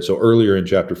does, right? So earlier in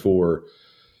chapter 4,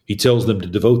 he tells them to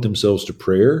devote themselves to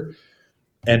prayer,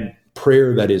 and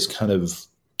prayer that is kind of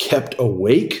kept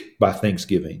awake by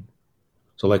thanksgiving.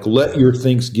 So like, let your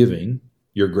thanksgiving,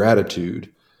 your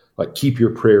gratitude, like keep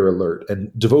your prayer alert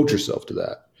and devote yourself to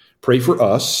that. Pray for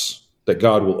us that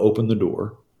God will open the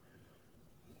door,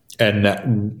 and that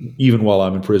even while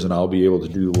I'm in prison, I'll be able to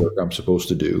do the work I'm supposed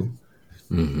to do.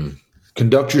 Mm-hmm.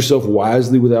 Conduct yourself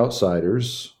wisely with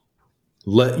outsiders.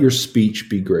 Let your speech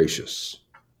be gracious,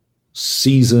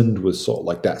 seasoned with salt,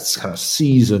 like that's kind of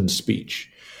seasoned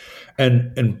speech.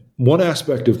 And one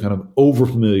aspect of kind of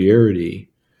overfamiliarity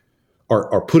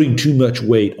are putting too much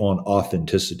weight on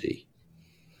authenticity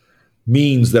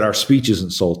means that our speech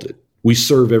isn't salted. We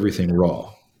serve everything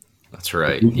raw. That's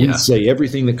right. We say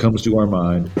everything that comes to our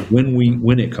mind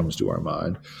when it comes to our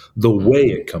mind, the way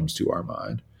it comes to our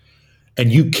mind.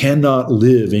 And you cannot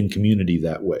live in community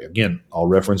that way. Again, I'll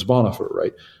reference Bonhoeffer,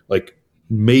 right? Like,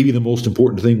 maybe the most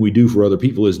important thing we do for other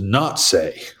people is not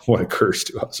say what occurs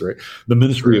to us, right? The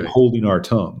ministry of holding our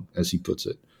tongue, as he puts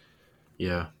it.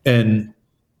 Yeah. And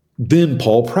then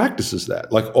Paul practices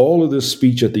that. Like all of this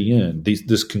speech at the end,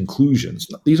 this conclusions,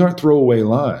 these aren't throwaway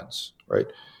lines, right?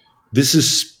 This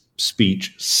is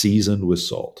speech seasoned with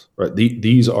salt, right?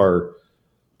 These are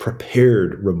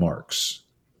prepared remarks.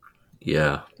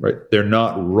 Yeah. Right. They're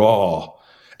not raw.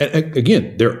 And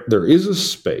again, there is a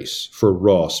space for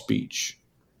raw speech,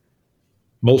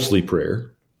 mostly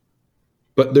prayer,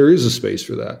 but there is a space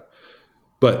for that.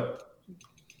 But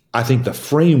I think the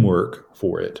framework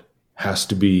for it has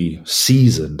to be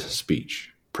seasoned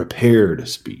speech, prepared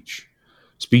speech,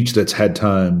 speech that's had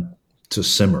time to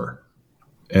simmer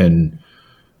and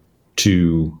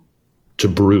to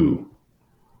brew.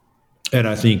 And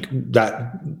I think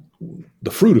that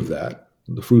the fruit of that,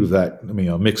 I mean,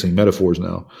 I'm mixing metaphors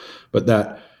now, but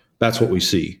that's what we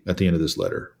see at the end of this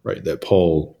letter, right? That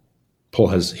Paul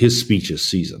has, his speech is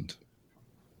seasoned.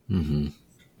 Mm-hmm.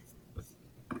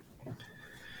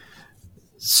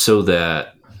 So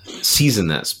that, season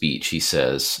that speech, he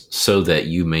says, so that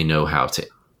you may know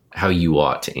how you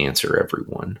ought to answer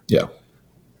everyone. Yeah.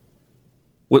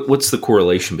 What's the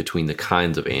correlation between the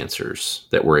kinds of answers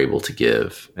that we're able to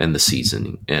give and the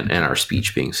seasoning and our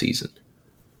speech being seasoned?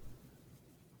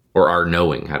 Or our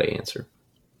knowing how to answer?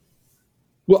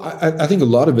 Well, I think a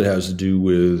lot of it has to do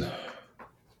with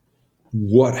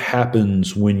what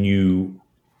happens when you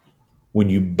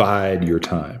bide your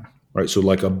time, right? So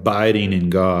like abiding in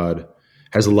God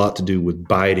has a lot to do with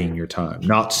biding your time,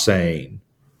 not saying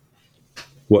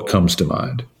what comes to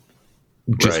mind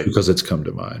just because it's come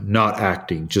to mind, not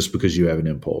acting just because you have an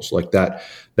impulse, like that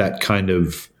kind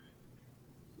of,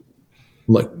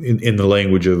 like in the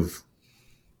language of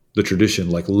the tradition,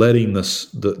 like letting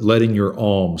your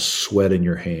alms sweat in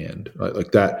your hand, right?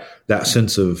 Like that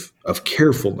sense of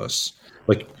carefulness.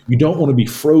 Like you don't want to be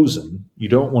frozen, you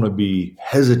don't want to be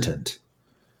hesitant,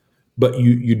 but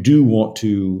you do want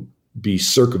to be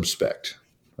circumspect,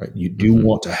 right? You do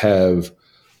want to have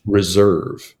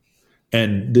reserve,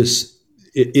 and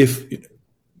if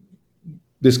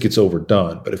this gets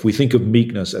overdone, but if we think of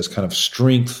meekness as kind of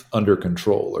strength under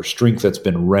control or strength that's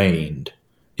been reined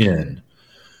in,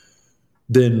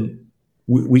 then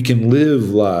we can live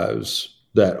lives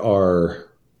that are,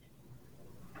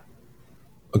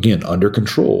 again, under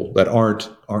control, that aren't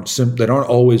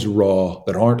always raw,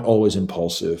 that aren't always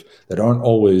impulsive, that aren't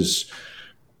always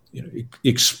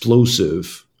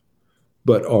explosive,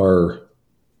 but are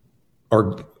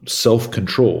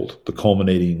self-controlled, the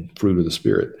culminating fruit of the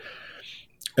Spirit.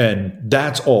 And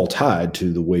that's all tied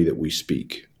to the way that we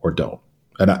speak or don't.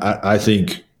 And I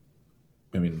think,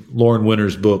 Lauren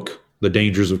Winner's book, The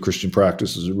Dangers of Christian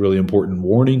Practice, is a really important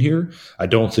warning here. I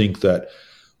don't think that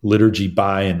liturgy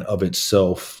by and of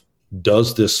itself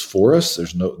does this for us.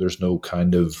 There's no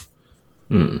kind of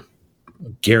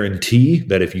guarantee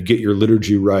that if you get your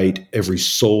liturgy right, every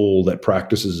soul that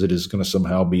practices it is going to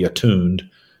somehow be attuned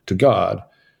to God.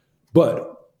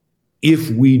 But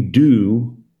if we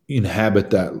do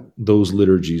inhabit those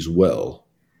liturgies well,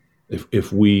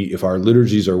 if our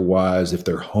liturgies are wise, if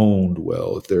they're honed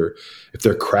well, if they're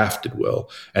crafted well,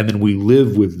 and then we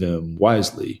live with them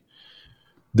wisely,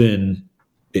 then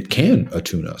it can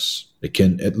attune us. It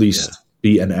can at least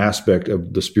be an aspect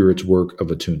of the Spirit's work of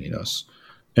attuning us.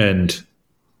 And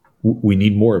we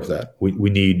need more of that. We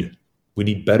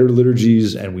need better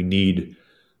liturgies, and we need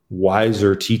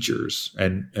wiser teachers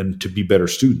and to be better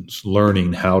students,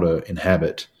 learning how to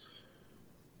inhabit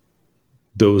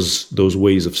those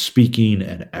ways of speaking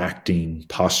and acting,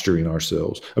 posturing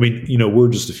ourselves. I mean, we're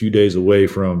just a few days away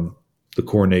from the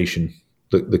coronation.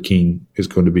 The king is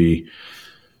going to be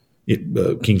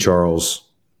King Charles.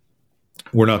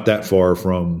 We're not that far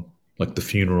from like the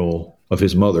funeral of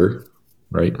his mother,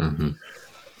 right?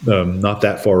 Mm-hmm. Not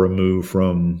that far removed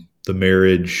from the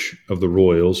marriage of the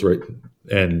royals, right?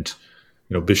 And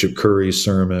Bishop Curry's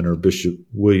sermon or Bishop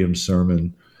Williams'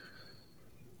 sermon,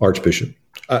 Archbishop.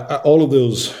 All of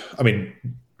those, I mean,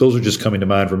 those are just coming to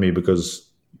mind for me because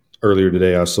earlier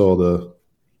today I saw the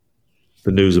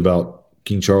news about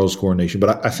King Charles' coronation.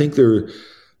 But I think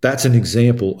that's an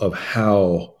example of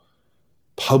how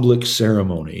public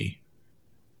ceremony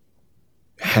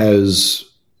has,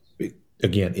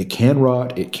 again, it can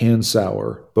rot, it can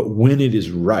sour, but when it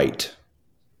is right,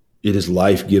 it is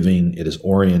life-giving, it is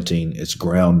orienting, it's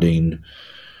grounding.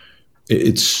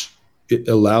 It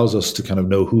allows us to kind of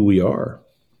know who we are.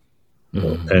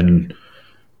 Mm-hmm. And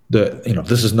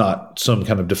this is not some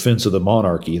kind of defense of the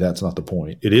monarchy. That's not the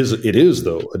point. It is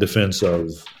though a defense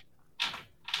of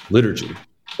liturgy.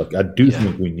 Like I do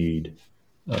think we need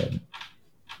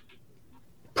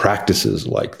practices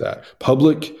like that,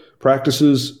 public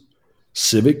practices,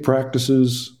 civic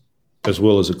practices, as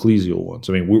well as ecclesial ones.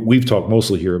 I mean, we've talked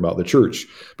mostly here about the church,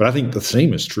 but I think the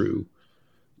same is true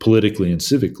politically and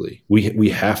civically. We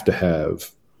have to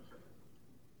have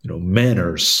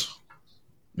manners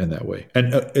in that way,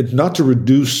 and not to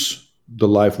reduce the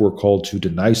life we're called to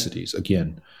niceties.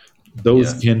 Again,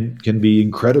 those can be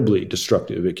incredibly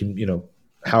destructive. It can,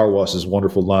 Hauerwas's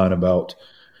wonderful line about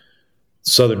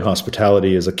Southern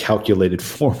hospitality as a calculated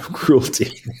form of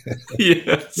cruelty.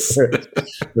 Yes.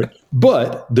 Right.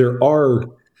 But there are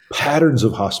patterns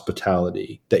of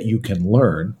hospitality that you can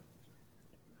learn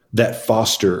that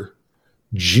foster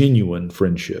genuine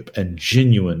friendship and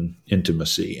genuine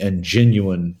intimacy and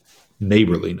genuine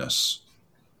neighborliness.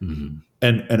 Mm-hmm.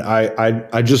 And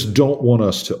I just don't want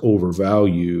us to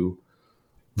overvalue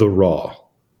the raw,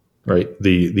 right?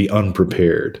 The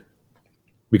unprepared,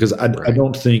 because I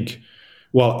don't think,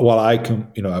 while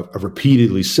I've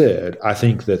repeatedly said, I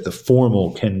think that the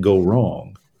formal can go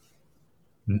wrong.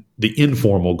 The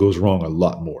informal goes wrong a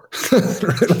lot more.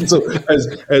 Right? So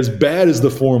as bad as the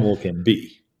formal can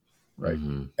be, right?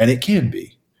 Mm-hmm. And it can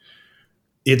be,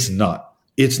 it's not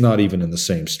even in the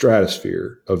same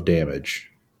stratosphere of damage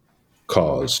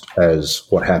caused as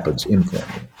what happens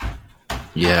informally.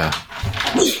 Yeah.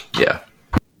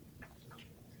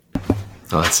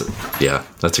 Oh,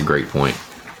 that's a great point.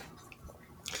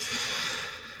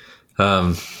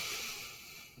 Well,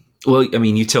 I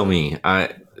mean, you tell me.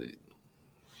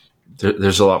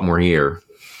 There's a lot more here.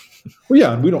 Well,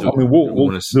 yeah, and we don't.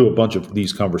 We'll do a bunch of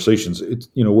these conversations. It's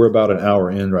we're about an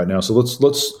hour in right now, so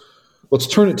let's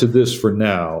turn it to this for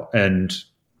now and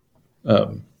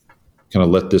kind of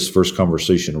let this first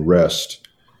conversation rest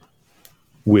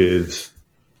with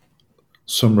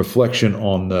some reflection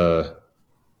on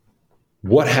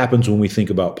what happens when we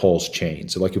think about Paul's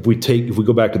chains. So like if we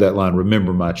go back to that line,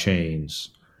 remember my chains,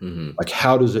 mm-hmm. like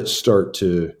how does it start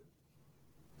to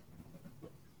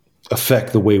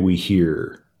affect the way we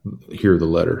hear the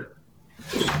letter?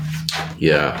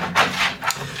 Yeah.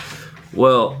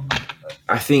 Well,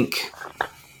 I think,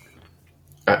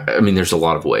 I mean, there's a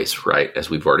lot of ways, right?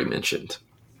 As we've already mentioned.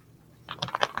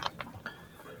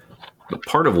 But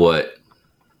part of what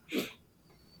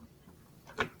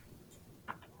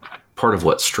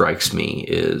strikes me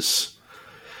is,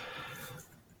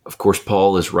 of course,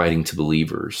 Paul is writing to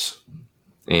believers,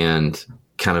 and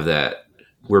kind of that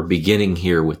we're beginning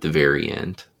here with the very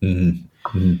end. Mm-hmm.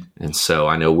 Mm-hmm. And so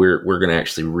I know we're going to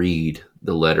actually read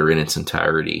the letter in its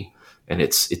entirety, and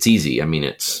it's easy. I mean,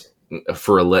 this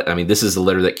is a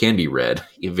letter that can be read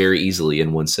very easily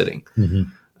in one sitting, mm-hmm.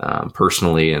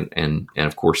 Personally, and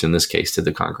of course, in this case, to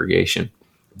the congregation.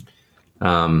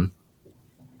 But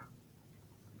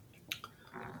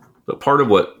part of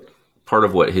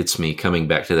what hits me coming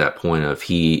back to that point of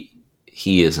he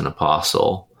is an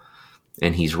apostle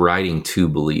and he's writing to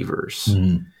believers,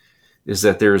 mm-hmm. is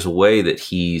that there's a way that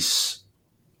he's,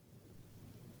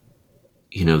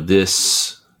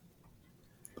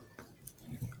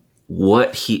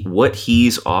 what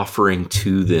he's offering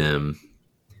to them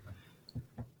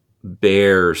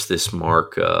bears this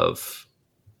mark of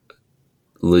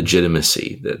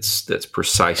legitimacy that's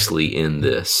precisely in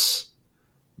this.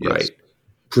 Yes. Right.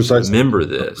 Precisely. Remember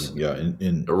this. Yeah.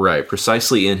 Right.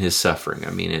 Precisely in his suffering.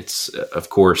 I mean, it's, of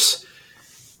course,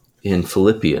 in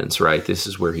Philippians, right? This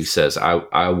is where he says,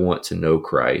 I want to know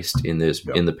Christ in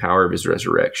the power of his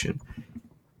resurrection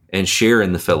and share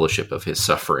in the fellowship of his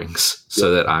sufferings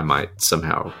so that I might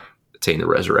somehow attain the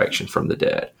resurrection from the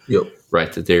dead. Yep.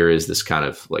 Right? That there is this kind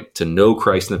of like, to know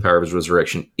Christ and the power of his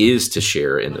resurrection is to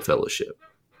share in the fellowship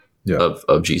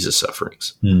of Jesus'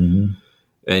 sufferings. Mm-hmm.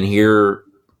 And here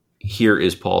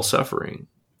is Paul suffering.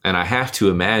 And I have to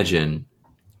imagine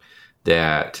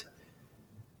that,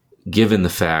 given the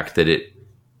fact that it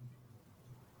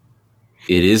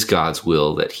is God's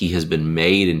will that he has been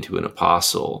made into an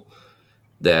apostle,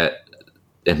 that,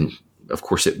 and of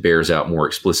course it bears out more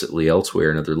explicitly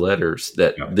elsewhere in other letters,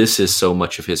 that this is so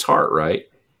much of his heart, right?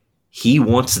 He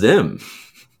wants them,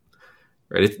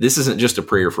 right? This isn't just a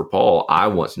prayer for Paul. I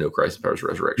want to know Christ and the power of his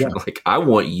resurrection. Yeah. Like, I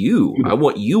want you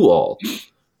all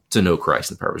to know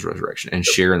Christ and the power of his resurrection and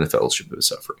share in the fellowship of his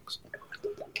sufferings.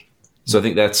 So I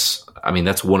think that's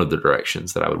one of the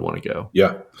directions that I would want to go.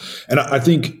 Yeah. And I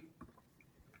think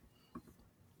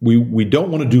we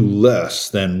don't want to do less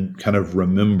than kind of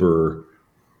remember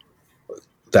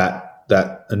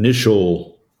that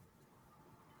initial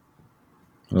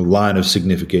line of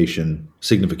signification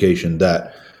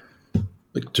that,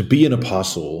 like, to be an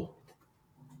apostle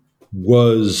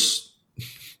was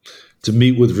to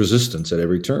meet with resistance at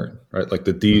every turn, right? Like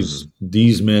that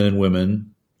these men and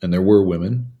women, and there were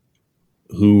women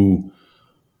who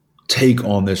take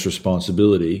on this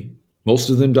responsibility. Most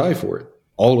of them die for it.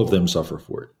 All of them suffer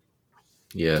for it.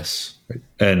 Yes. Right?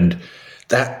 And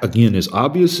that, again, is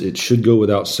obvious. It should go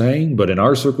without saying, but in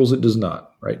our circles, it does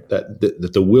not, right? That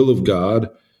the will of God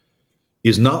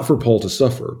is not for Paul to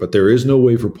suffer, but there is no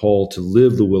way for Paul to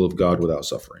live the will of God without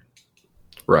suffering.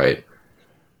 Right.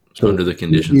 So under the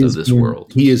conditions of this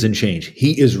world. He is in change.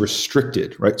 He is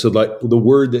restricted, right? So like the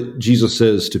word that Jesus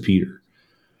says to Peter,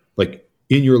 like,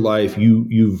 in your life,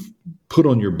 you've put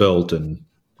on your belt and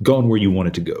gone where you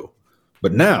wanted to go.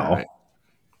 But now, right.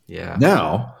 Yeah.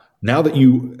 Now that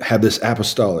you have this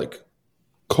apostolic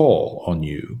call on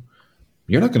you,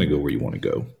 you're not going to go where you want to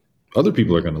go. Other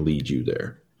people are going to lead you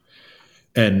there.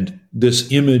 And this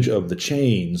image of the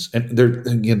chains, and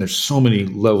there's so many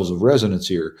levels of resonance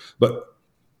here, but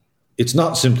it's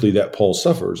not simply that Paul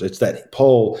suffers. It's that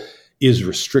Paul is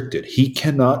restricted. He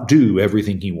cannot do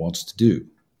everything he wants to do.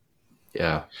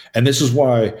 Yeah. And this is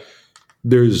why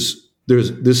this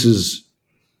is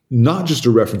not just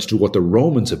a reference to what the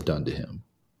Romans have done to him.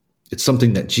 It's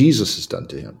something that Jesus has done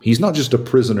to him. He's not just a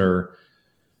prisoner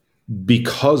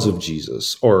because of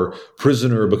Jesus, or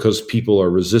prisoner because people are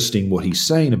resisting what he's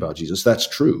saying about Jesus. That's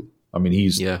true. I mean, he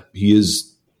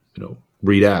is,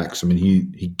 read Acts. I mean,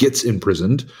 he gets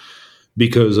imprisoned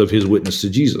because of his witness to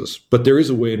Jesus. But there is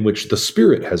a way in which the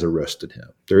Spirit has arrested him.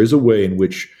 There is a way in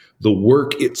which the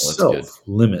work itself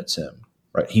limits him,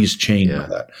 right? He's chained by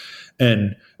that.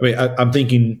 And I mean, I'm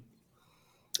thinking,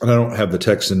 and I don't have the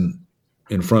text in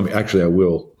front of me. Actually, I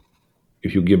will,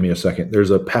 if you'll give me a second.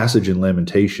 There's a passage in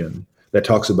Lamentation that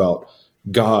talks about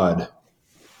God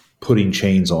putting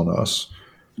chains on us.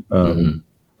 Hold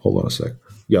on a sec.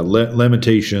 Yeah,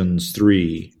 Lamentations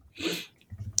 3.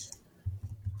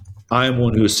 I am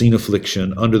one who has seen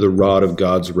affliction under the rod of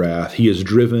God's wrath. He has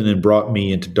driven and brought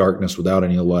me into darkness without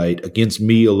any light. Against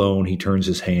me alone he turns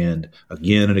his hand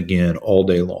again and again all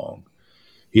day long.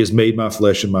 He has made my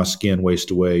flesh and my skin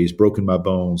waste away. He's broken my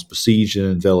bones, besieged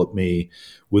and enveloped me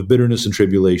with bitterness and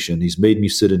tribulation. He's made me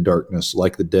sit in darkness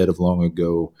like the dead of long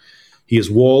ago. He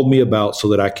has walled me about so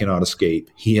that I cannot escape.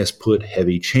 He has put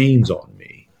heavy chains on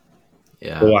me.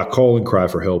 Yeah. Though I call and cry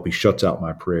for help, he shuts out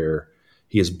my prayer.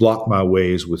 He has blocked my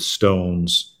ways with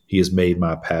stones. He has made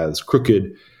my paths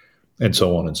crooked, and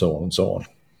so on and so on and so on.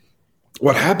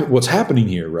 What's happening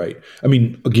here, right? I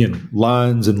mean, again,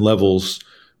 lines and levels,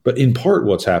 but in part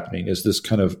what's happening is this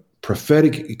kind of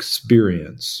prophetic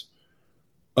experience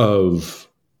of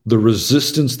the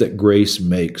resistance that grace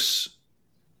makes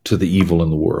to the evil in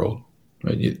the world.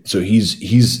 Right? So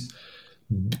he's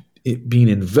being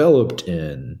enveloped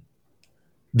in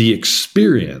the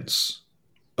experience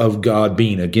of God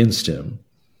being against him,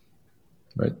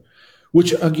 right?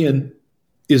 Which, again,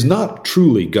 is not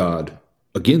truly God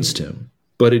against him,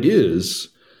 but it is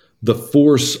the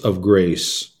force of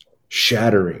grace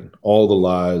shattering all the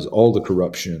lies, all the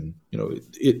corruption.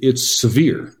 It's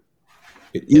severe.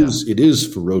 It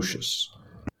is ferocious.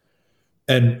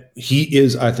 And he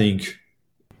is, I think,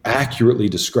 accurately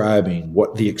describing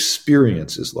what the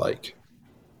experience is like.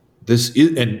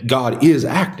 And God is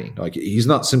acting. Like, he's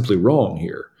not simply wrong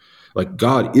here. Like,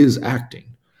 God is acting.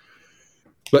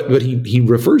 But he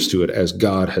refers to it as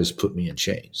God has put me in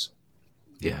chains.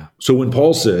 Yeah. So when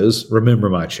Paul says, remember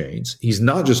my chains, he's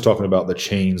not just talking about the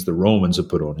chains the Romans have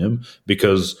put on him,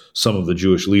 because some of the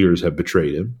Jewish leaders have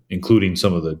betrayed him, including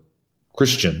some of the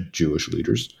Christian Jewish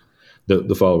leaders,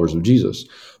 the followers of Jesus,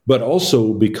 but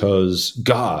also because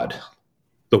God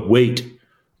the weight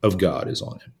of God is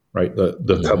on him, right? The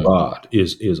kabod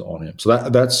is on him. So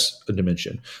that's a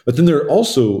dimension. But then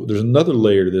there's another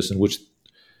layer to this in which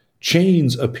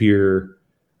chains appear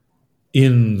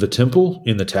in the temple,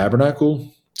 in the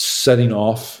tabernacle, setting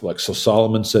off, like, so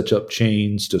Solomon sets up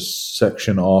chains to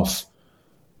section off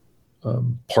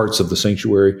parts of the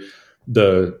sanctuary.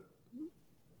 There's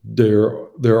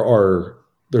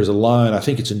a line, I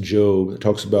think it's in Job, that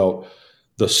talks about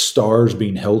the stars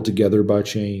being held together by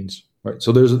chains. Right.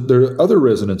 So there are other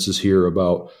resonances here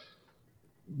about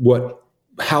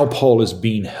how Paul is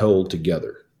being held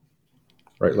together.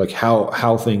 Right. Like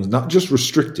how things, not just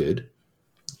restricted,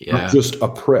 not just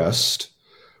oppressed,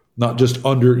 not just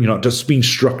just being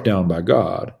struck down by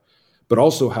God, but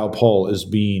also how Paul is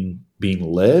being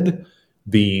led,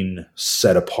 being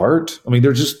set apart. I mean,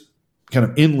 there's just kind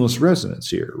of endless resonance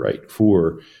here, right,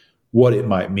 for what it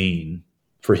might mean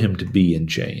for him to be in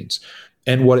chains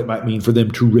and what it might mean for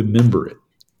them to remember it.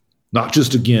 Not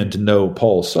just, again, to know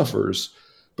Paul suffers,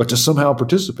 but to somehow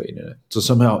participate in it, to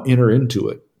somehow enter into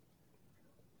it,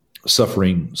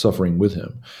 suffering with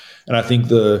him. And I think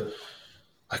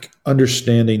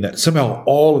understanding that somehow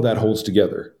all of that holds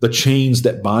together, the chains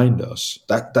that bind us,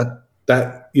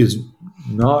 that is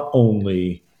not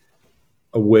only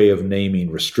a way of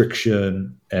naming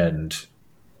restriction and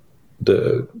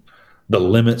the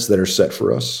limits that are set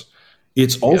for us.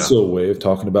 It's also a way of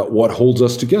talking about what holds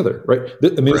us together, right?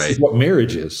 This is what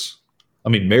marriage is. I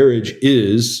mean, marriage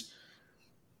is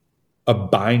a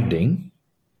binding,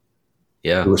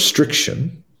 a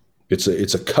restriction. It's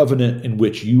a covenant in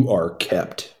which you are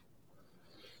kept,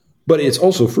 but it's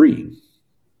also free,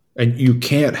 and you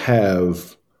can't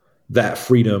have that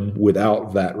freedom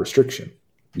without that restriction.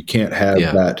 You can't have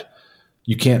that.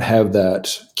 You can't have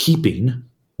that keeping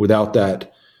without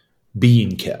that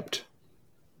being kept.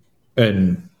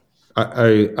 And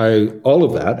I all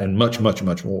of that and much, much,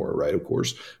 much more, right, of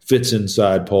course, fits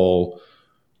inside Paul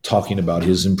talking about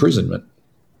his imprisonment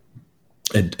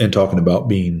and talking about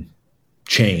being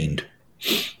chained.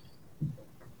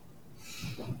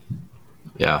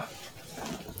 Yeah.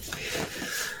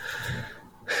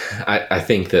 I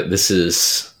think that this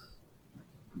is,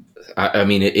 I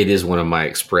mean, it is one of my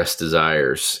expressed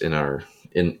desires in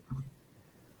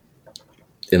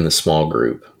the small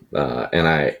group. And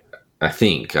I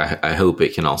think, I hope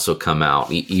it can also come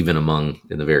out even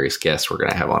in the various guests we're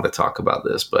going to have on to talk about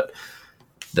this, but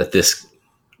that this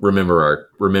remember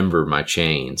my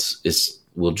chains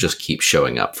will just keep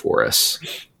showing up for us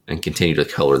and continue to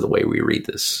color the way we read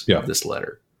this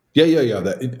letter.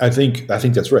 Yeah. I think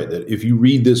that's right. That if you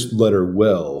read this letter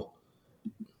well,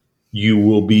 you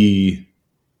will be,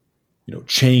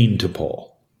 chained to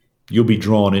Paul. You'll be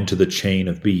drawn into the chain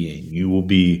of being. You will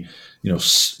be,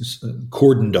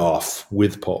 cordoned off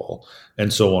with Paul,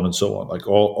 and so on and so on. Like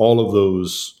all of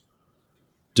those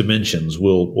dimensions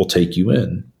will take you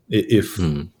in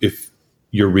if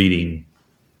you're reading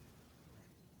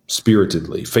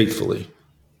spiritedly, faithfully.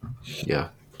 Yeah.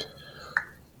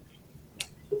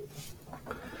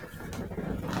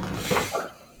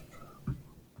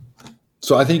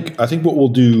 So I think what we'll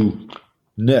do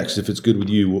next, if it's good with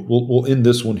you, we'll end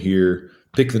this one here,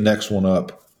 pick the next one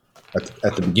up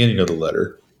at the beginning of the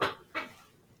letter,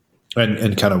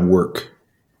 and kind of work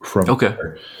from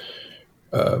there.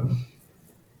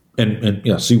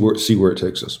 And see where it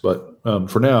takes us. But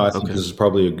for now, I think this is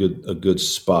probably a good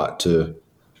spot to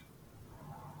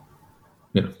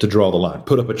draw the line,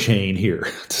 put up a chain here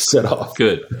to set off.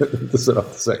 Good. To set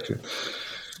off the section.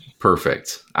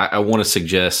 Perfect. I want to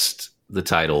suggest the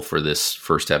title for this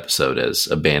first episode as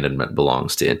 "Abandonment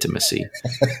Belongs to Intimacy."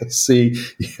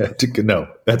 No,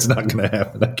 that's not going to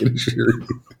happen. I can assure you.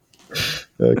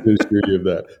 I can assure you of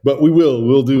that. But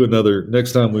we'll do another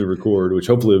next time we record, which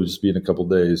hopefully will just be in a couple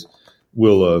days.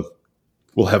 We'll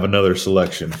have another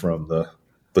selection from the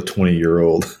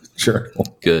 20-year-old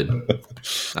journal. Good.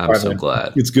 I'm so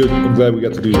glad. It's good. I'm glad we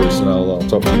got to do this, and I'll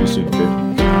talk to you soon.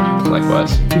 Okay.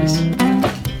 Likewise. Peace.